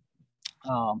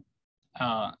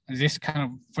this kind of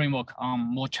framework on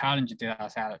more challenging data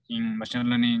set in machine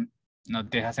learning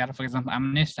data set, for example,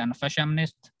 MNIST and facial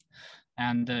MNIST.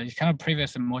 And it's kind of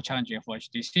previously more challenging for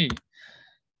HDC.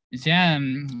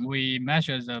 Then we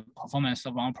measure the performance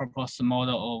of our proposed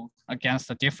model against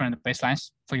the different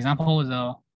baselines. For example,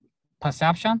 the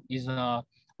perception is a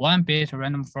 1-bit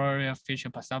random Fourier feature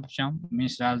perception,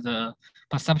 means that the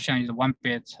perception is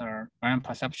 1-bit random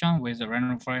perception with a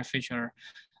random Fourier feature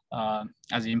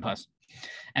as input.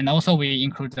 And also we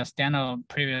include the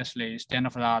previously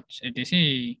standardized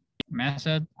HDC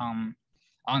method on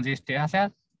this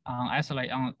dataset,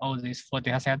 isolate on all these 4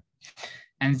 datasets.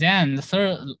 And then the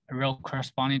third row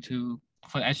corresponding to,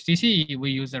 for HDC,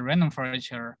 we use a random Fourier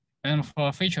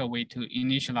feature way to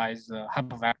initialize the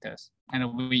hypervectors, and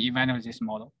we evaluate this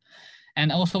model.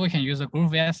 And also we can use a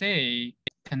group VSA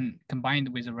combined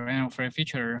with a random Fourier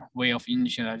feature way of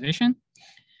initialization.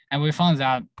 And we found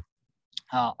that,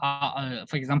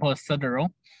 for example, the third row,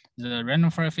 the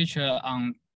random Fourier feature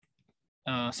on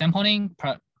sampling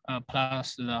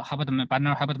plus the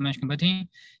binary hyperdimensional computing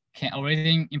can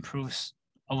already improve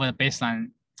over the baseline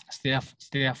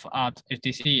state-of-art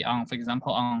HDC on, for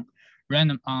example, on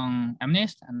random on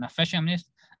MNIST and the facial MNIST,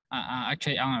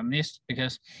 actually on MNIST,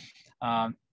 because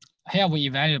here we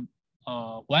evaluate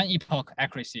 1 epoch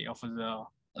accuracy of the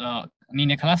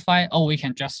linear classifier, or we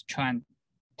can just try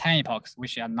 10 epochs,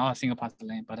 which are not a single pass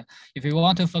lane. But if we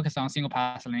want to focus on single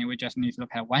pass lane, we just need to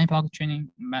look at 1 epoch training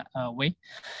way.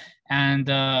 And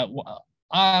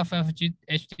RFFG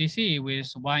HDC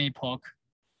with 1 epoch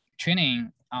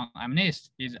training on MNIST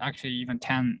is actually even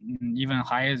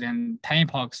higher than 10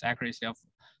 epochs accuracy of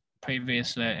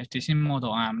previous HDC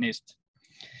model on MNIST.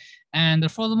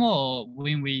 And furthermore,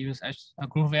 when we use a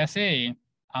group VSA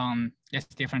on this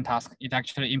different task, it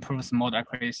actually improves model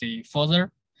accuracy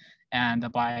further,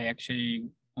 and by actually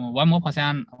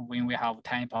 1% more when we have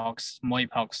 10 epochs, more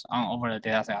epochs on over the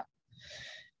dataset.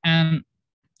 And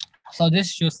so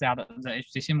this shows that the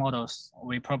HDC models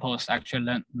we propose actually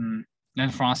learn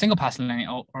from a single pass learning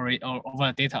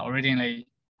over data originally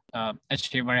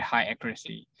achieve very high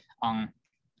accuracy on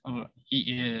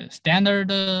standard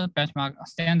benchmark,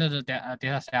 standard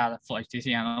data set for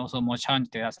HDC, and also more challenging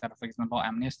data set, for example,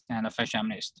 MNIST and facial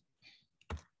MNIST.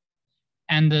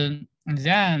 And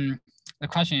then the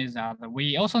question is that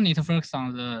we also need to focus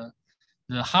on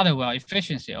the hardware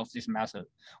efficiency of this method.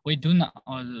 We do not,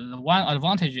 the one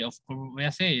advantage of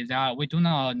VSA is that we do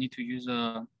not need to use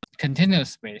a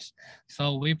continuous space.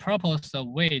 So we propose a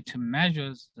way to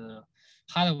measure the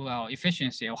hardware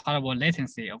efficiency or hardware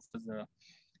latency of the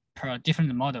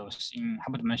different models in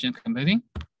hyperdimensional computing.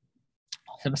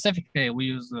 Specifically, we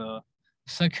use the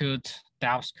circuit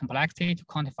depth complexity to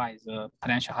quantify the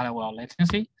potential hardware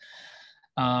latency.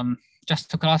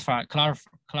 Just to clarify,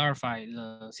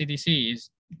 the CDC is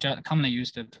commonly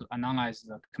used to analyze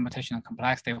the computational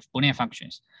complexity of Boolean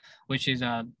functions, which is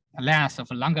a length of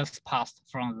longest path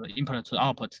from the input to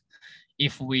output.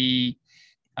 If we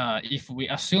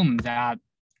assume that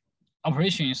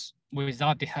operations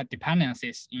without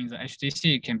dependencies in the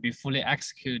HDC can be fully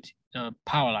executed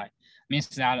parallel, means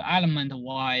that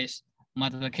element-wise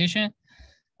multiplication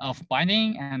of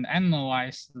binding and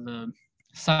element-wise the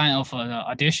sign of the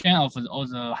addition of all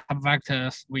the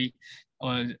hypervectors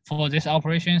for these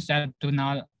operations that do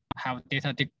not have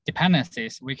data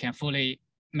dependencies, we can fully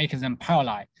make them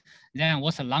parallel. Then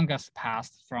what's the longest path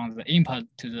from the input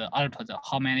to the output?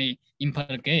 How many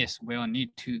input gates will need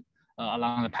to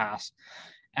along the path?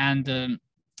 And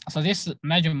so this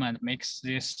measurement makes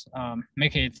this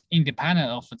make it independent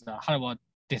of the hardware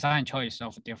design choice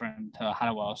of different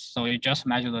hardware. So you just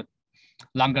measure the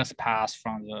longest path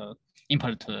from the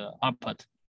input to the output.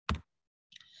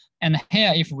 And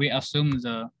here, if we assume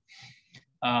the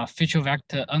feature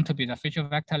vector N to be the feature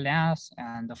vector length,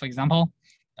 and for example,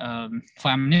 for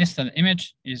MNIST, the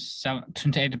image is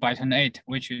 28 by 28,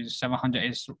 which is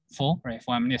 784, right,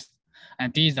 for MNIST.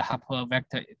 And these are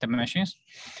hypervector dimensions.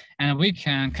 And we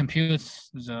can compute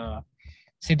the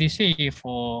CDC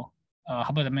for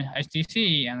hyperdimensional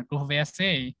HDC and group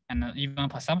VSA and even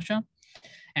perception,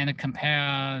 and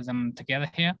compare them together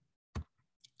here.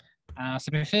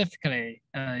 Specifically,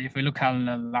 if we look at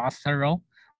the last row,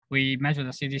 we measure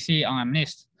the CDC on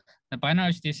MNIST. The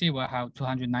binary HDC will have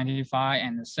 295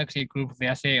 and 60 group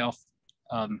VSA of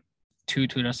 2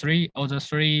 to the 3, or the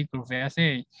 3 group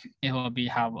VSA, it will be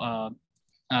have a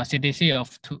CDC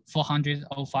of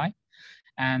 405.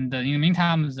 And in the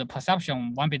meantime, the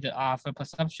perception, 1 bit alpha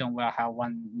perception will have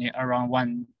around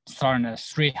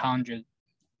 1,300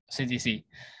 CDC.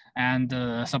 And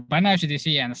so binary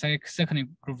HDC and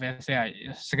second group VSA are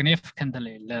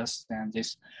significantly less than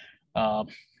this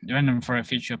random for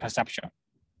feature perception.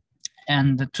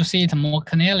 And to see it more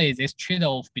clearly, this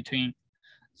trade-off between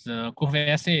the group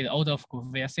VSA, the order of group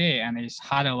VSA, and its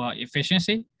hardware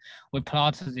efficiency, we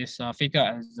plot this figure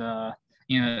as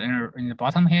in the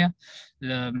bottom here.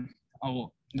 The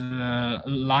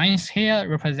lines here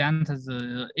represent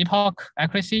the epoch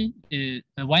accuracy, the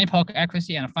 1 epoch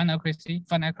accuracy and fine accuracy.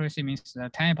 Fine accuracy means the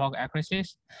 10 epoch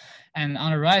accuracies. And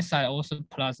on the right side also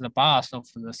plus the bars of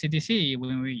the CDC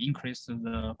when we increase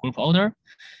the group order.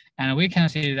 And we can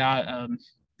see that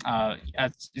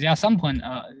there are some point,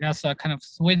 there's a kind of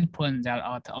sweet point that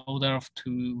at the order of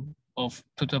 2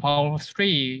 to the power of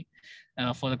 3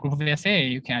 for the group VSA,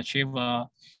 you can achieve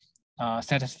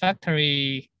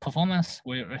satisfactory performance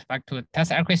with respect to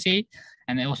test accuracy,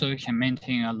 and also you can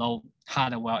maintain a low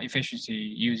hardware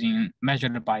efficiency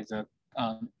measured by the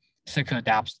circuit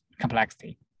depth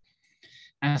complexity.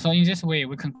 And so in this way,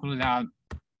 we conclude that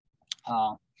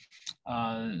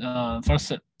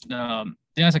first,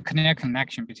 there's a clear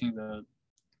connection between the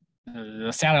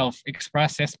set of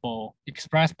expressible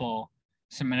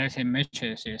similarity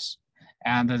matrices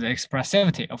and the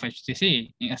expressivity of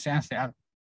HDC, in a sense that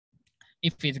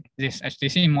if this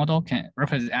HDC model can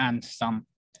represent some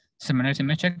similarity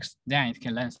matrix, then it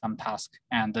can learn some task,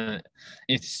 and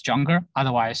it's stronger.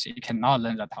 Otherwise, it cannot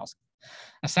learn the task.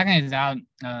 The second is that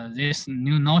this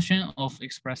new notion of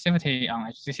expressivity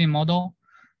on HDC model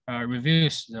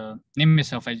reveals the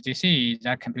limits of HDC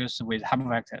that computes with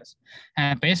hypervectors.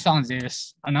 And based on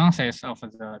this analysis of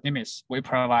the limits, we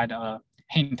provide a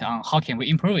hint on how can we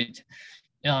improve it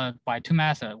by 2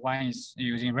 methods. One is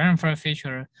using random forest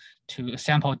feature to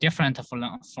sample different from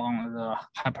the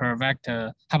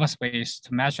hypervector hyperspace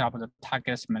to match up the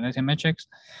target similarity matrix.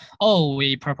 Or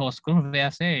we propose group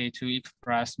VSA to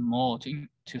express more to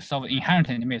solve inherent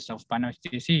limits of binary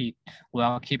HDC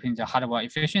while keeping the hardware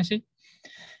efficiency.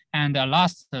 And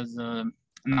last, the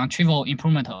non-trivial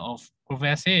improvement of group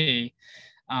VSA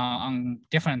on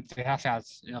different data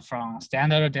sets from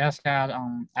standard data set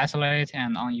on isolate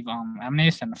and on even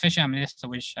MNIST and fission MNIST,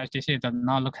 which HDC did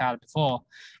not look at before,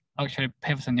 actually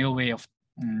paves a new way of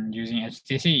using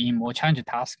HDC in more challenging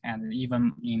tasks and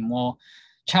even in more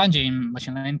challenging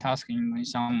machine learning tasks in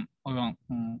some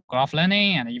graph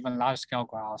learning and even large scale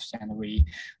graphs. And we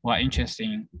were interested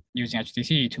in using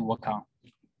HDC to work on.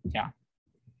 Yeah.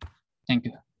 Thank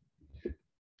you.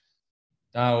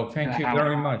 Thank you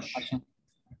very much.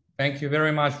 Thank you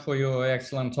very much for your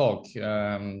excellent talk,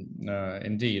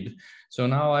 indeed. So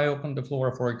now I open the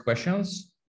floor for questions.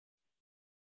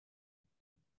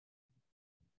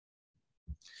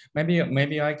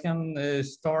 Maybe I can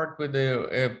start with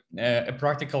a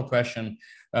practical question.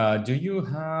 Do you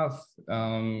have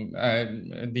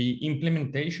the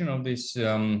implementation of these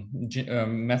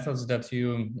methods that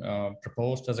you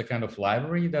proposed as a kind of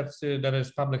library that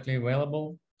is publicly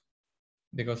available?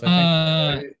 Because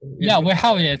I think yeah, we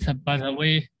have it, but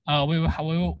we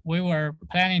were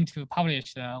planning to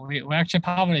publish. We actually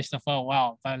published for a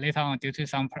while, but later on, due to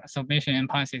some submission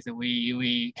impulses,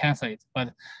 we canceled it.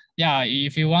 But yeah,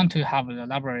 if you want to have the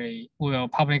library, we will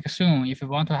publish soon. If you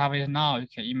want to have it now, you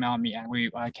can email me and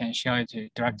I can share it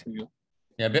direct to you.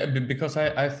 Yeah, because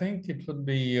I think it would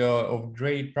be of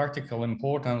great practical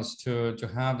importance to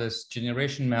have this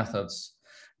generation methods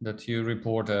that you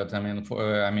reported. I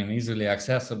mean, easily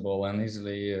accessible and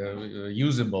easily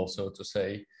usable, so to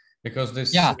say, because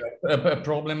this a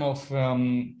problem of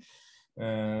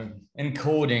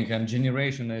encoding and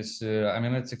generation is, I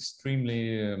mean, it's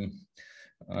extremely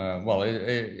well,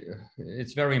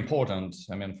 it's very important.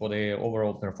 I mean, for the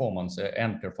overall performance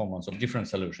and performance of different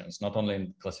solutions, not only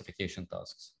in classification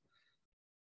tasks.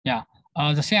 Yeah,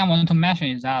 the thing I want to mention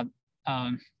is that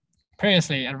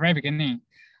previously at the very beginning,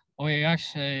 we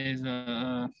actually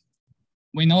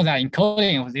we know that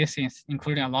encoding of these things,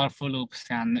 including a lot of for loops,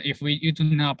 and if you do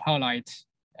not parallel it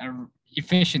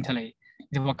efficiently,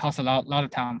 it will cost a lot of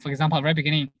time. For example, at the very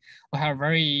beginning, we have a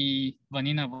very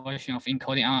vanilla version of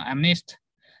encoding on MNIST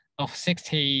of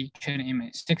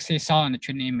 60,000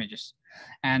 training images,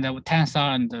 and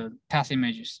 10,000 test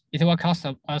images. It will cost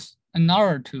us an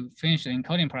hour to finish the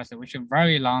encoding process, which is a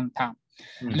very long time.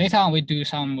 Later on, we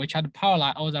try to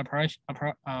parallel all the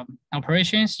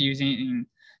operations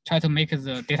try to make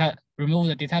the data, remove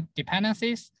the data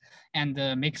dependencies, and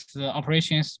make the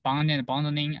operations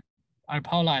bounding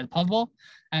parallel as possible.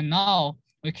 And now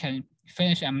we can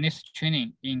finish administrative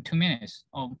training in 2 minutes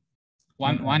or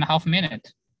one and a half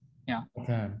minute. Yeah.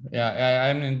 Okay. Yeah.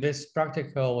 I mean, this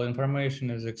practical information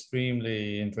is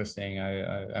extremely interesting.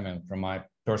 I mean, from my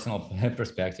personal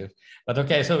perspective. But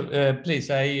okay, so please,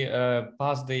 I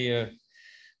pass the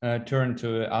turn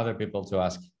to other people to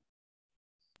ask.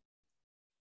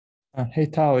 Hey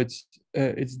Tao,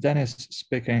 it's Dennis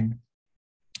speaking.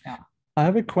 Yeah. I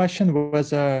have a question.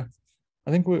 I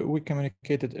think we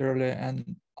communicated earlier,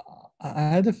 and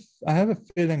I have a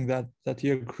feeling that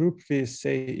your group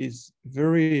VSA is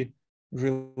very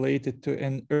related to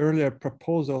an earlier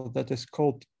proposal that is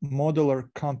called modular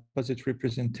composite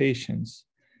representations.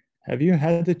 Have you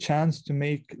had the chance to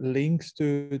make links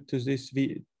to this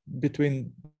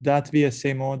between that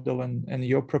VSA model and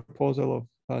your proposal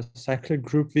of cyclic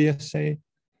group VSA?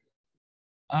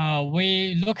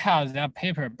 We look at that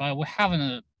paper, but we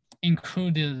haven't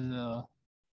included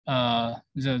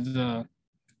the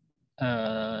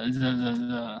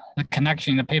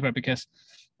connection in the paper because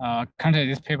currently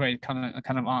this paper is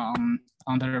kind of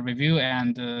under review,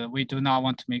 and we do not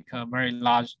want to make a very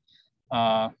large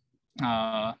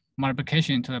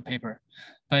modification to the paper.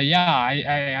 But yeah,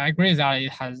 I agree that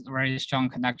it has very strong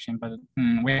connection, but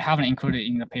we haven't included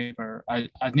in the paper,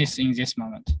 at least in this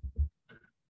moment.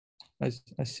 I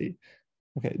see.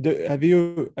 Okay. Have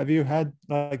you had,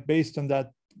 like, based on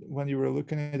that, when you were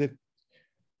looking at it,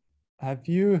 have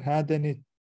you had any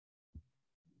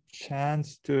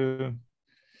chance to,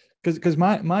 because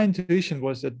my intuition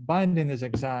was that binding is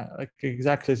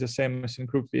exactly the same as in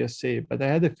group VSA, but I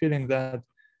had a feeling that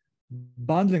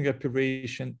bundling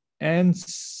operation and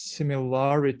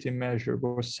similarity measure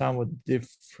were somewhat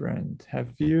different.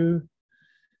 Have you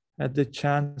had the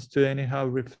chance to anyhow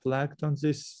reflect on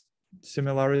this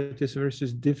similarities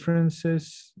versus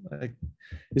differences? Like,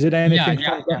 is it anything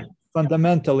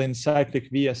fundamental in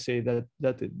cyclic VSA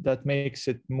that makes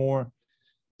it more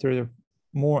sort of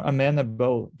more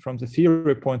amenable from the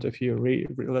theory point of view,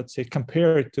 let's say,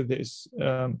 compared to these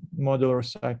modular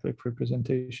cyclic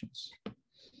representations?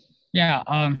 Yeah,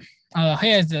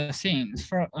 here's the thing.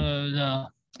 For the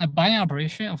binding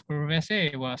operation of group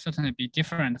VSA will certainly be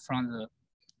different from the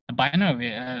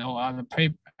binary or the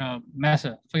pre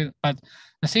method. But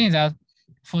the thing is that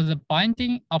for the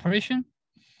binding operation,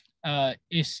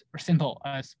 is simple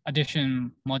as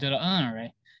addition modulo n,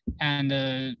 right? And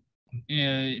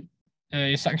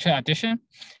it's actually addition,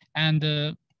 and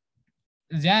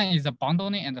then is the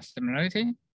bundling and the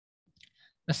similarity.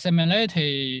 The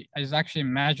similarity is actually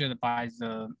measured by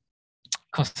the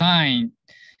cosine.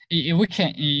 You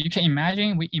can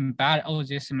imagine we embed all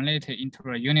this similarity into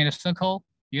a unit circle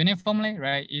uniformly,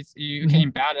 right? You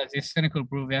can embed this cyclical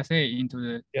group VSA into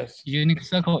the unit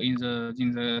circle in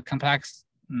the complex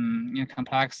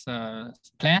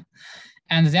plan,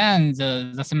 and then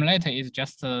the similarity is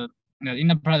just the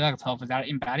inner product of that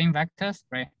embedding vectors,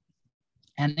 right?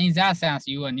 And in that sense,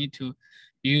 you will need to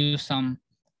use some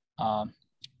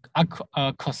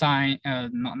cosine,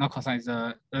 not cosine,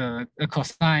 the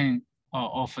cosine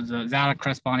of that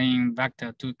corresponding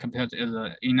vector to compute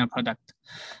the inner product.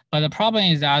 But the problem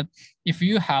is that if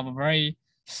you have a very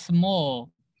small,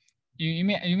 you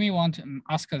may want to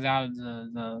ask that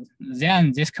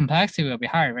then this complexity will be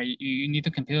higher, right? You need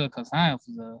to compute the cosine of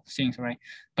the things, right?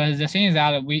 But the thing is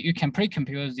that you can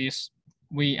pre-compute this.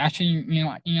 We actually,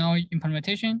 in our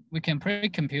implementation, we can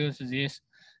pre-compute this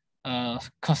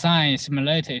cosine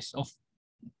similarities of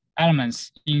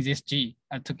elements in this G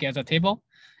to get a table.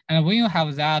 And when you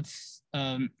have that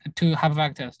two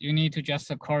hypervectors, you need to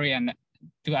just query and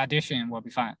do addition will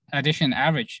be fine. Addition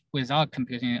average without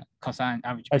computing cosine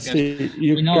average. I see.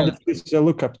 You can use the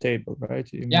lookup table, right?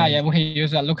 We can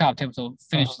use a lookup table to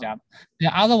finish that. The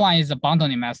other one is the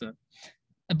bundling method.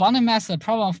 The bundling method,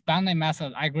 problem of bundling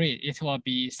method, I agree, it will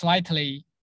be slightly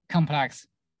complex.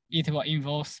 It will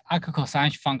involve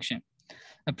cosine function.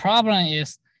 The problem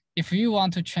is if you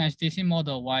want to change DC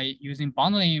model while using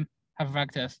bundling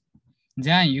hypervectors,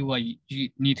 then you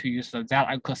need to use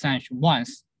that cosine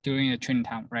once during the training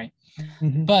time, right?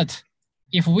 But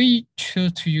if we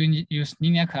choose to use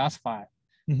linear classifier,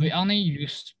 we only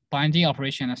use binding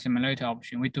operation and similarity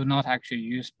operation. We do not actually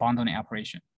use bundling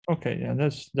operation. Okay, yeah,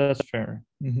 that's fair.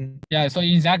 Yeah, so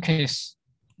in that case,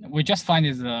 we just find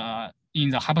is in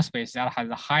the hyperspace that has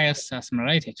the highest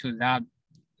similarity to that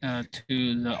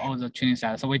to all the training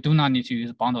set. So we do not need to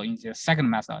use bundle in the second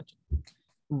method.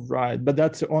 Right, but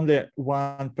that's only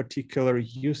one particular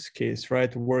use case,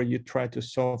 right, where you try to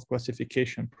solve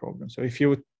classification problems. So if you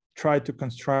would try to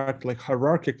construct like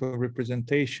hierarchical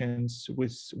representations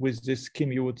with this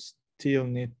scheme, you would still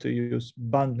need to use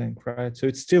bundling, right? So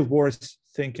it's still worth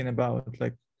thinking about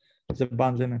like the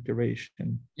bundling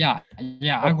operation. Yeah,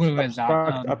 I agree with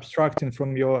that. Abstracting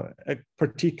from your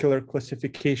particular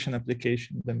classification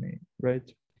application domain, right?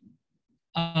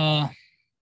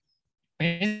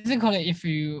 Basically, if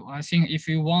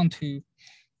you want to,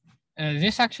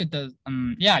 this actually does,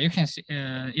 yeah, you can see,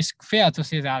 it's fair to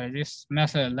say that this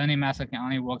learning method can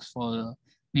only work for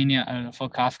linear, for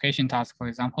classification tasks, for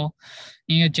example.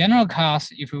 In a general class,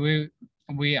 if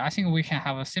I think we can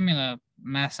have a similar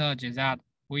method that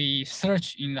we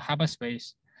search in the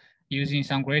hyperspace using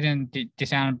some gradient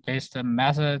descent-based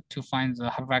method to find the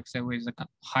hypervector with the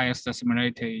highest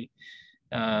similarity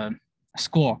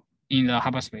score in the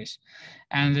hyperspace.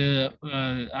 And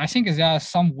I think there is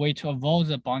some way to avoid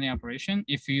the bounding operation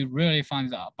if you really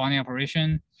find the bounding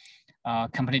operation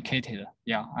complicated.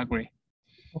 Yeah, I agree.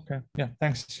 Okay, yeah,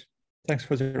 thanks. Thanks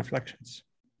for the reflections.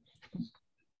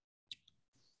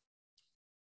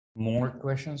 More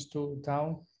questions to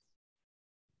Tao?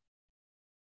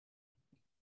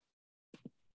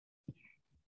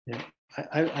 Yeah,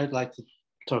 I'd like to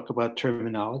talk about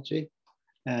terminology.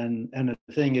 And the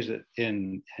thing is that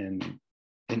in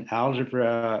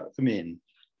algebra, I mean,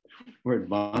 word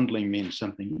bundling means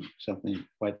something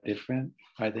quite different.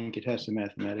 I think it has a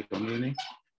mathematical meaning,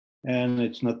 and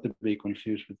it's not to be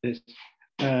confused with this.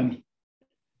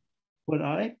 What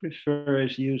I prefer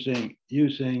is using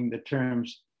the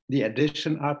terms, the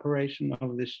addition operation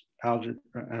of this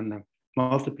algebra and the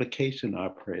multiplication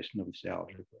operation of this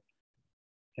algebra.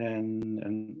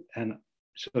 And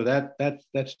so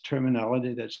that's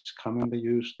terminology that's commonly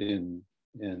used in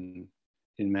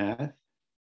math.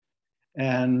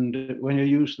 And when you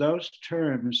use those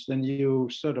terms, then you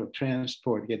sort of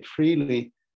get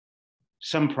freely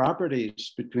some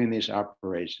properties between these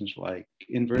operations, like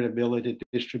invertibility,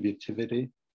 distributivity.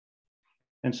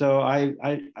 And so I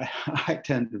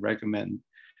tend to recommend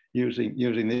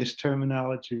using this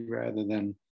terminology rather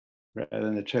than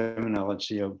the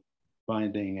terminology of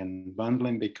binding and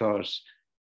bundling, because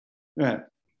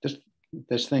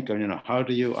just think of, how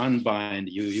do you unbind?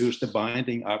 You use the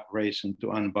binding operation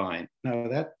to unbind. Now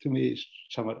that to me is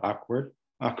somewhat awkward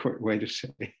way to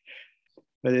say.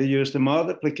 But you use the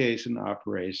multiplication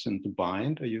operation to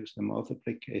bind, or use the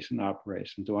multiplication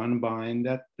operation to unbind.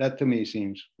 That to me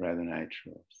seems rather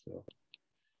natural.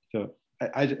 So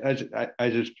I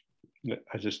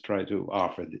just try to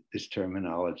offer this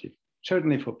terminology,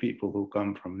 certainly for people who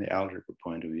come from the algebra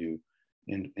point of view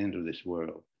into this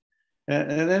world.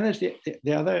 And then there's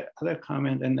the other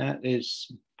comment, and that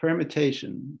is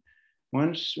permutation.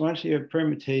 Once you have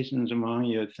permutations among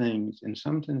your things, and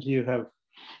sometimes you have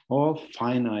all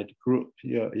finite groups.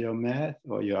 Your math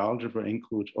or your algebra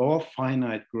includes all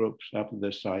finite groups up to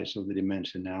the size of the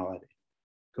dimensionality,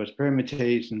 because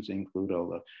permutations include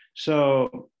all of.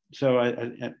 So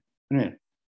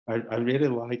I really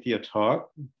liked your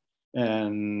talk,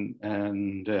 and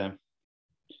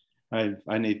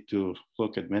I need to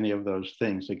look at many of those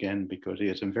things again, because he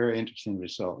had some very interesting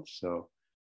results. So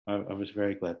I was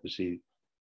very glad to see.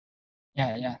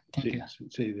 Yeah, thank you.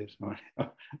 See this one.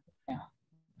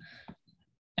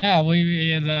 Yeah,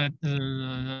 we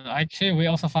actually we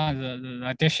also found the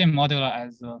addition modular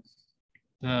as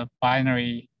the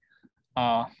binary,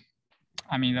 the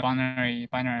binary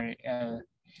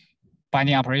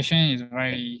binding operation is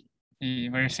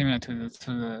very similar to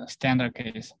the standard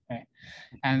case, right?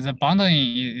 And the bundling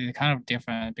is kind of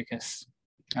different, because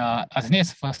at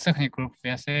least for second group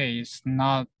VSA, it's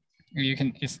not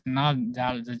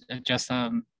that just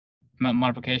a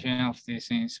multiplication of these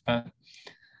things, but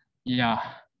yeah.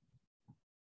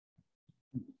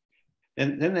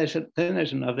 And then there's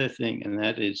another thing, and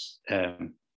that is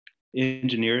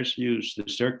engineers use the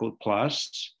circle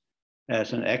plus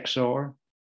as an XOR,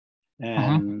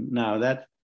 and now that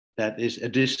is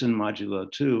addition modulo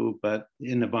 2, but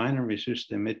in the binary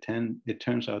system it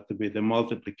turns out to be the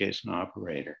multiplication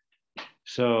operator.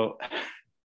 So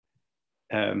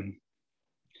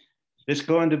there's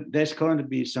going to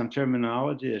be some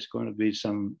terminology. There's going to be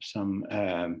some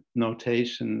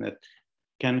notation that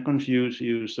can confuse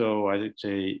you. So I would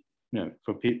say,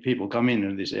 for people coming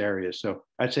into this area. So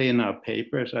I'd say in our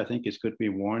papers, I think it's good to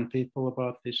warn people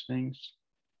about these things.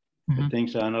 The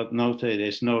things are not notated.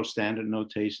 There's no standard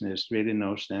notation. There's really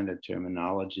no standard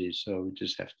terminology. So we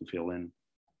just have to fill in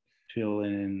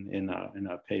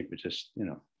our paper. Just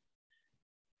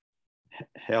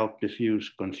help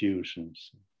diffuse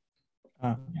confusions.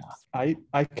 I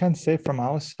can say from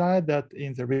our side that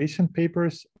in the recent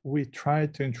papers, we try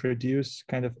to introduce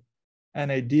kind of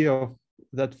an idea of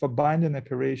that for binding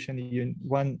operation,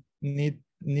 one need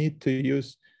to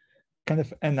use kind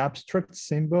of an abstract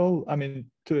symbol. I mean,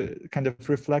 to kind of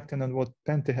reflecting on what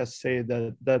Pentti has said,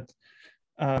 that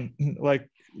like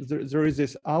there is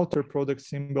this outer product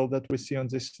symbol that we see on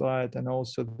this slide, and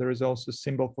also there is also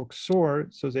symbol for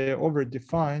XOR, so they are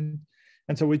over-defined.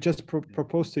 And so we just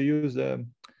propose to use the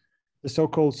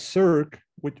so-called circ,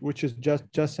 which is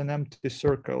just an empty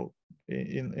circle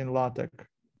in LaTeX,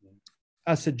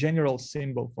 as a general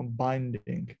symbol for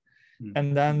binding.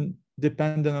 And then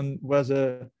depending on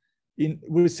whether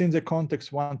within the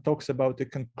context one talks about a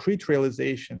concrete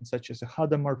realization, such as a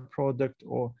Hadamard product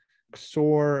or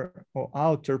XOR or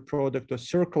outer product or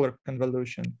circular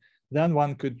convolution, then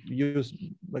one could use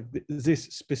like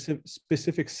these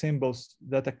specific symbols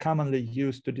that are commonly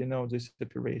used to denote these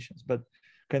operations. But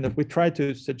kind of we try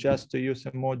to suggest to use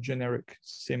a more generic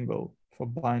symbol for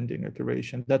binding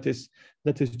operation that is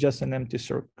just an empty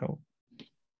circle.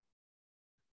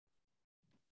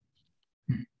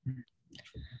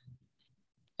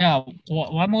 Yeah,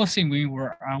 one more thing we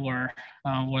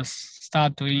was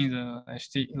start doing the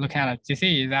look at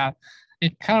HTC is that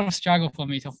it kind of struggled for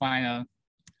me to find a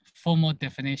formal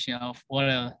definition of what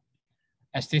a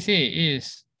HTC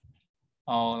is,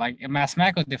 or like a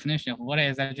mathematical definition of what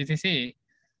is a GTC.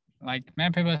 Like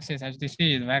many people say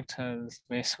HTC is vectors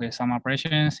with some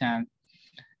operations, and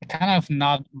it kind of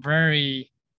not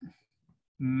very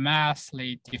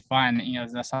mathly defined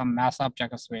in some math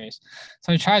object space.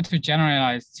 So we try to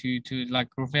generalize to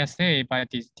like group VSA by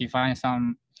define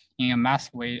some in a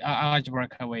math way,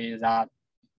 algebraic way, that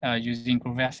using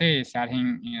group VSA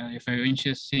setting. You know, if you're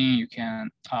interested, you can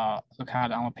look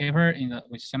at our paper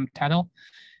with some title.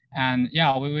 And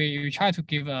yeah, we try to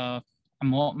give a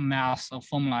more math or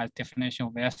formalized definition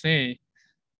of VSA,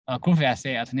 group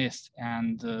VSA at least,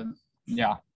 and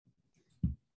yeah.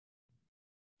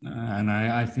 And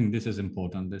I think this is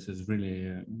important. This is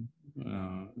really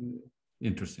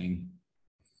interesting,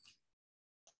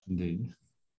 indeed.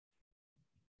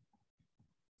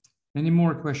 Any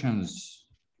more questions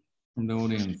from the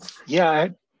audience? Yeah,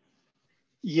 I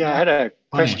had a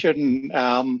question.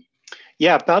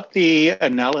 Yeah, about the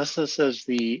analysis as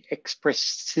the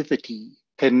expressivity.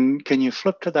 Can you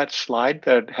flip to that slide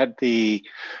that had the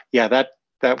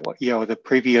the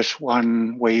previous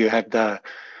one where you had the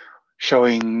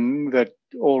showing that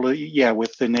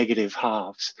with the negative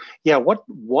halves. Yeah,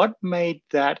 what made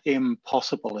that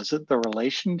impossible? Is it the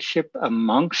relationship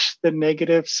amongst the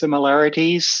negative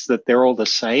similarities, that they're all the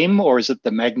same, or is it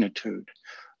the magnitude?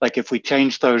 Like if we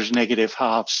change those negative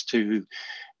halves to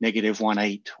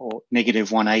 -1/8 or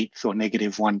 -1/8 or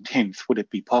 -1/10, would it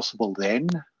be possible then?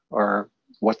 Or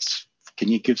can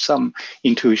you give some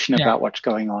intuition about what's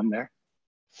going on there?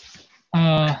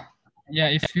 Yeah,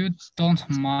 if you don't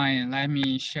mind, let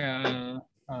me share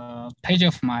a page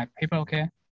of my paper, okay?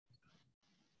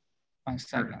 1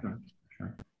 second.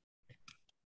 Sure.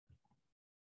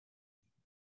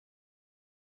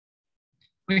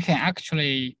 We can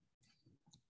actually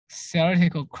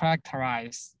theoretically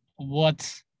characterize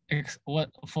what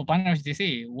for binary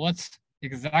HTC, what's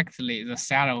exactly the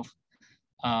set of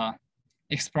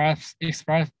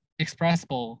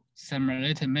expressible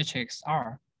similarity matrix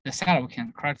are. The set we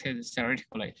can characterize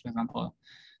theoretically. For example,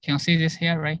 can you see this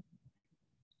here, right?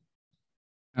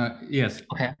 Yes.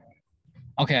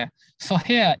 Okay. So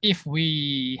here, if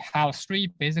we have 3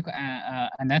 basic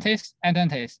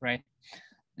identities, right?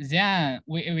 Then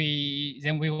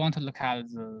we want to look at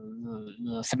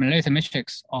the similarity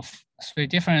matrix of 3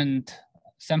 different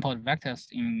sampled vectors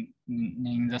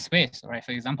in the space, right?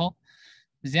 For example,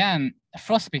 then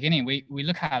first beginning we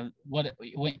look at what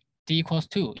D equals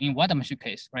 2 in one-dimensional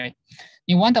case, right?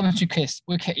 In one-dimensional case,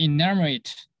 we can enumerate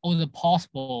all the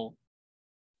possible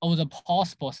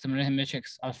similarity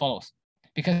matrix as follows,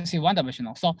 because it's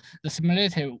one-dimensional. So the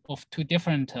similarity of 2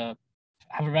 different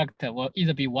hypervector will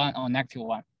either be 1 or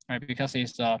 -1, right? Because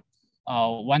it's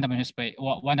one-dimensional space,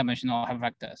 one-dimensional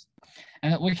hypervectors,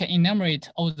 and we can enumerate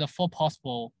all the 4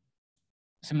 possible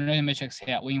similarity matrix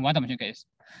here in one-dimensional case.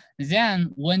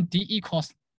 Then when D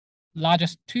equals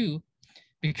largest 2,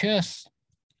 because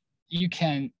you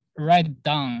can write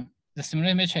down the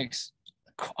similarity matrix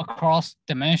across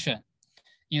dimension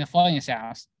in the following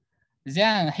sense,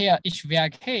 then here each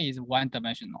VIK is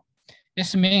one-dimensional.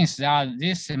 This means that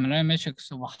this similarity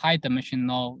matrix of a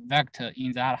high-dimensional vector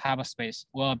in that hyperspace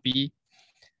will be,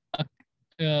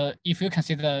 if you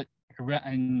consider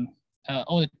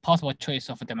all the possible choice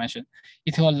of a dimension,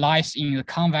 it will lie in the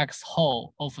convex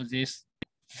hull of this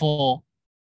 4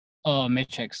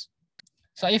 matrix.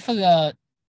 So if the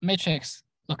matrix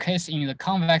locates in the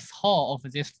convex hull of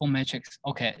this 4 matrix,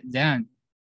 okay, then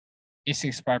it's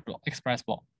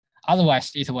expressible.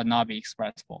 Otherwise, it will not be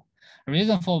expressible. The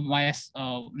reason for my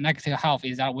negative half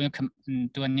is that when you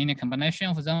do a linear combination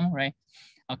of them, right?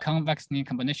 A convex linear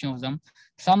combination of them,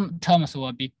 some terms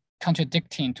will be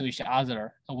contradicting to each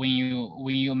other when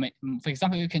you make, for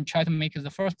example, you can try to make the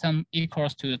first term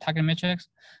equals to the target matrix,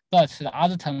 but the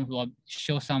other term will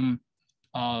show some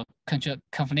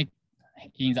conflict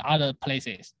in the other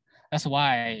places. That's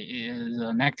why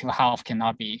the negative half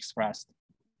cannot be expressed.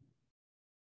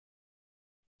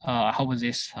 I hope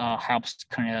this helps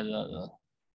kind of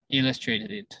illustrate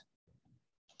it.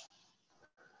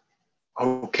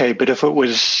 Okay, but if it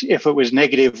was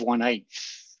 -1/8,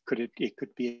 it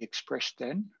could be expressed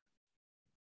then?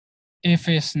 If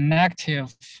it's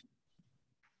negative,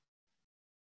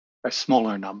 a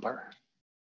smaller number,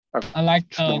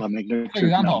 like smaller magnitude for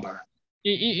example, number.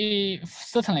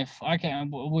 Certainly,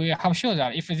 we have shown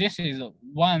that if this is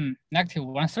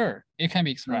 -1/3, it can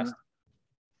be expressed.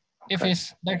 Okay. If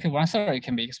it's -1/3, it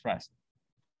can be expressed.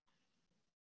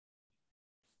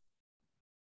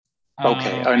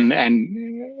 Okay,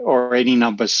 or any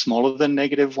number smaller than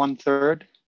 -1/3,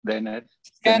 then it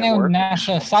works.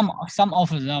 Some of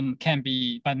them can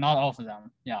be, but not all of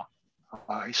them. Yeah.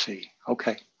 I see.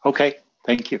 Okay.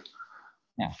 Thank you.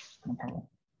 Yeah, no problem.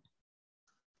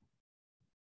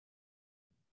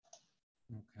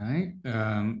 Okay.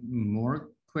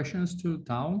 More questions to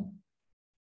Tao?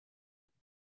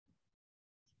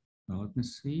 Well, let me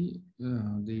see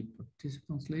the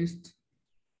participants list.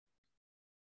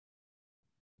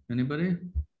 Anybody?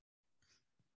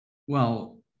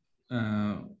 Well,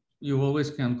 you always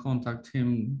can contact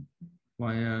him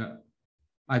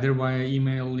either via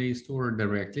email list or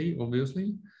directly,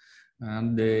 obviously.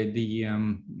 And the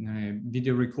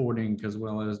video recording as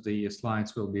well as the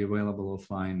slides will be available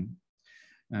offline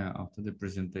after the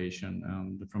presentation.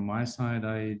 And from my side,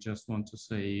 I just want to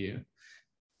say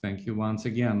thank you once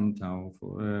again, Tao,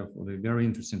 for the very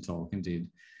interesting talk indeed.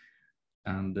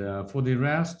 And for the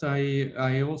rest,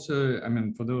 I also,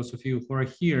 for those of you who are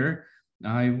here,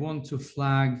 I want to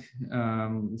flag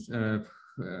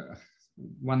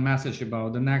one message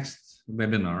about the next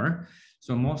webinar.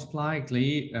 So most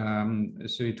likely,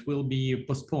 so it will be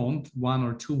postponed 1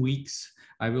 or 2 weeks.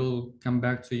 I will come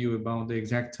back to you about the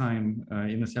exact time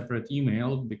in a separate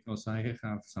email because I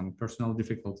have some personal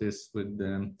difficulties with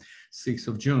the 6th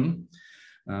of June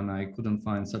and I couldn't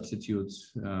find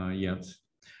substitutes yet.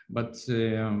 But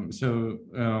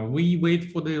we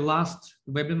wait for the last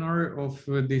webinar of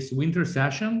this winter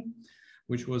session,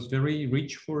 which was very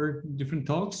rich for different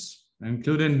talks,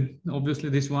 including obviously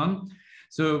this one.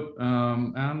 So,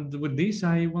 and with this,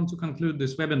 I want to conclude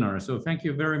this webinar. So thank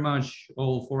you very much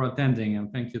all for attending,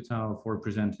 and thank you, Tao, for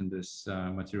presenting this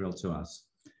material to us.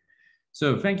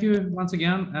 So thank you once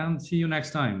again, and see you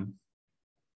next time.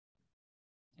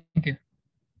 Thank you.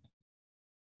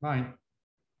 Bye.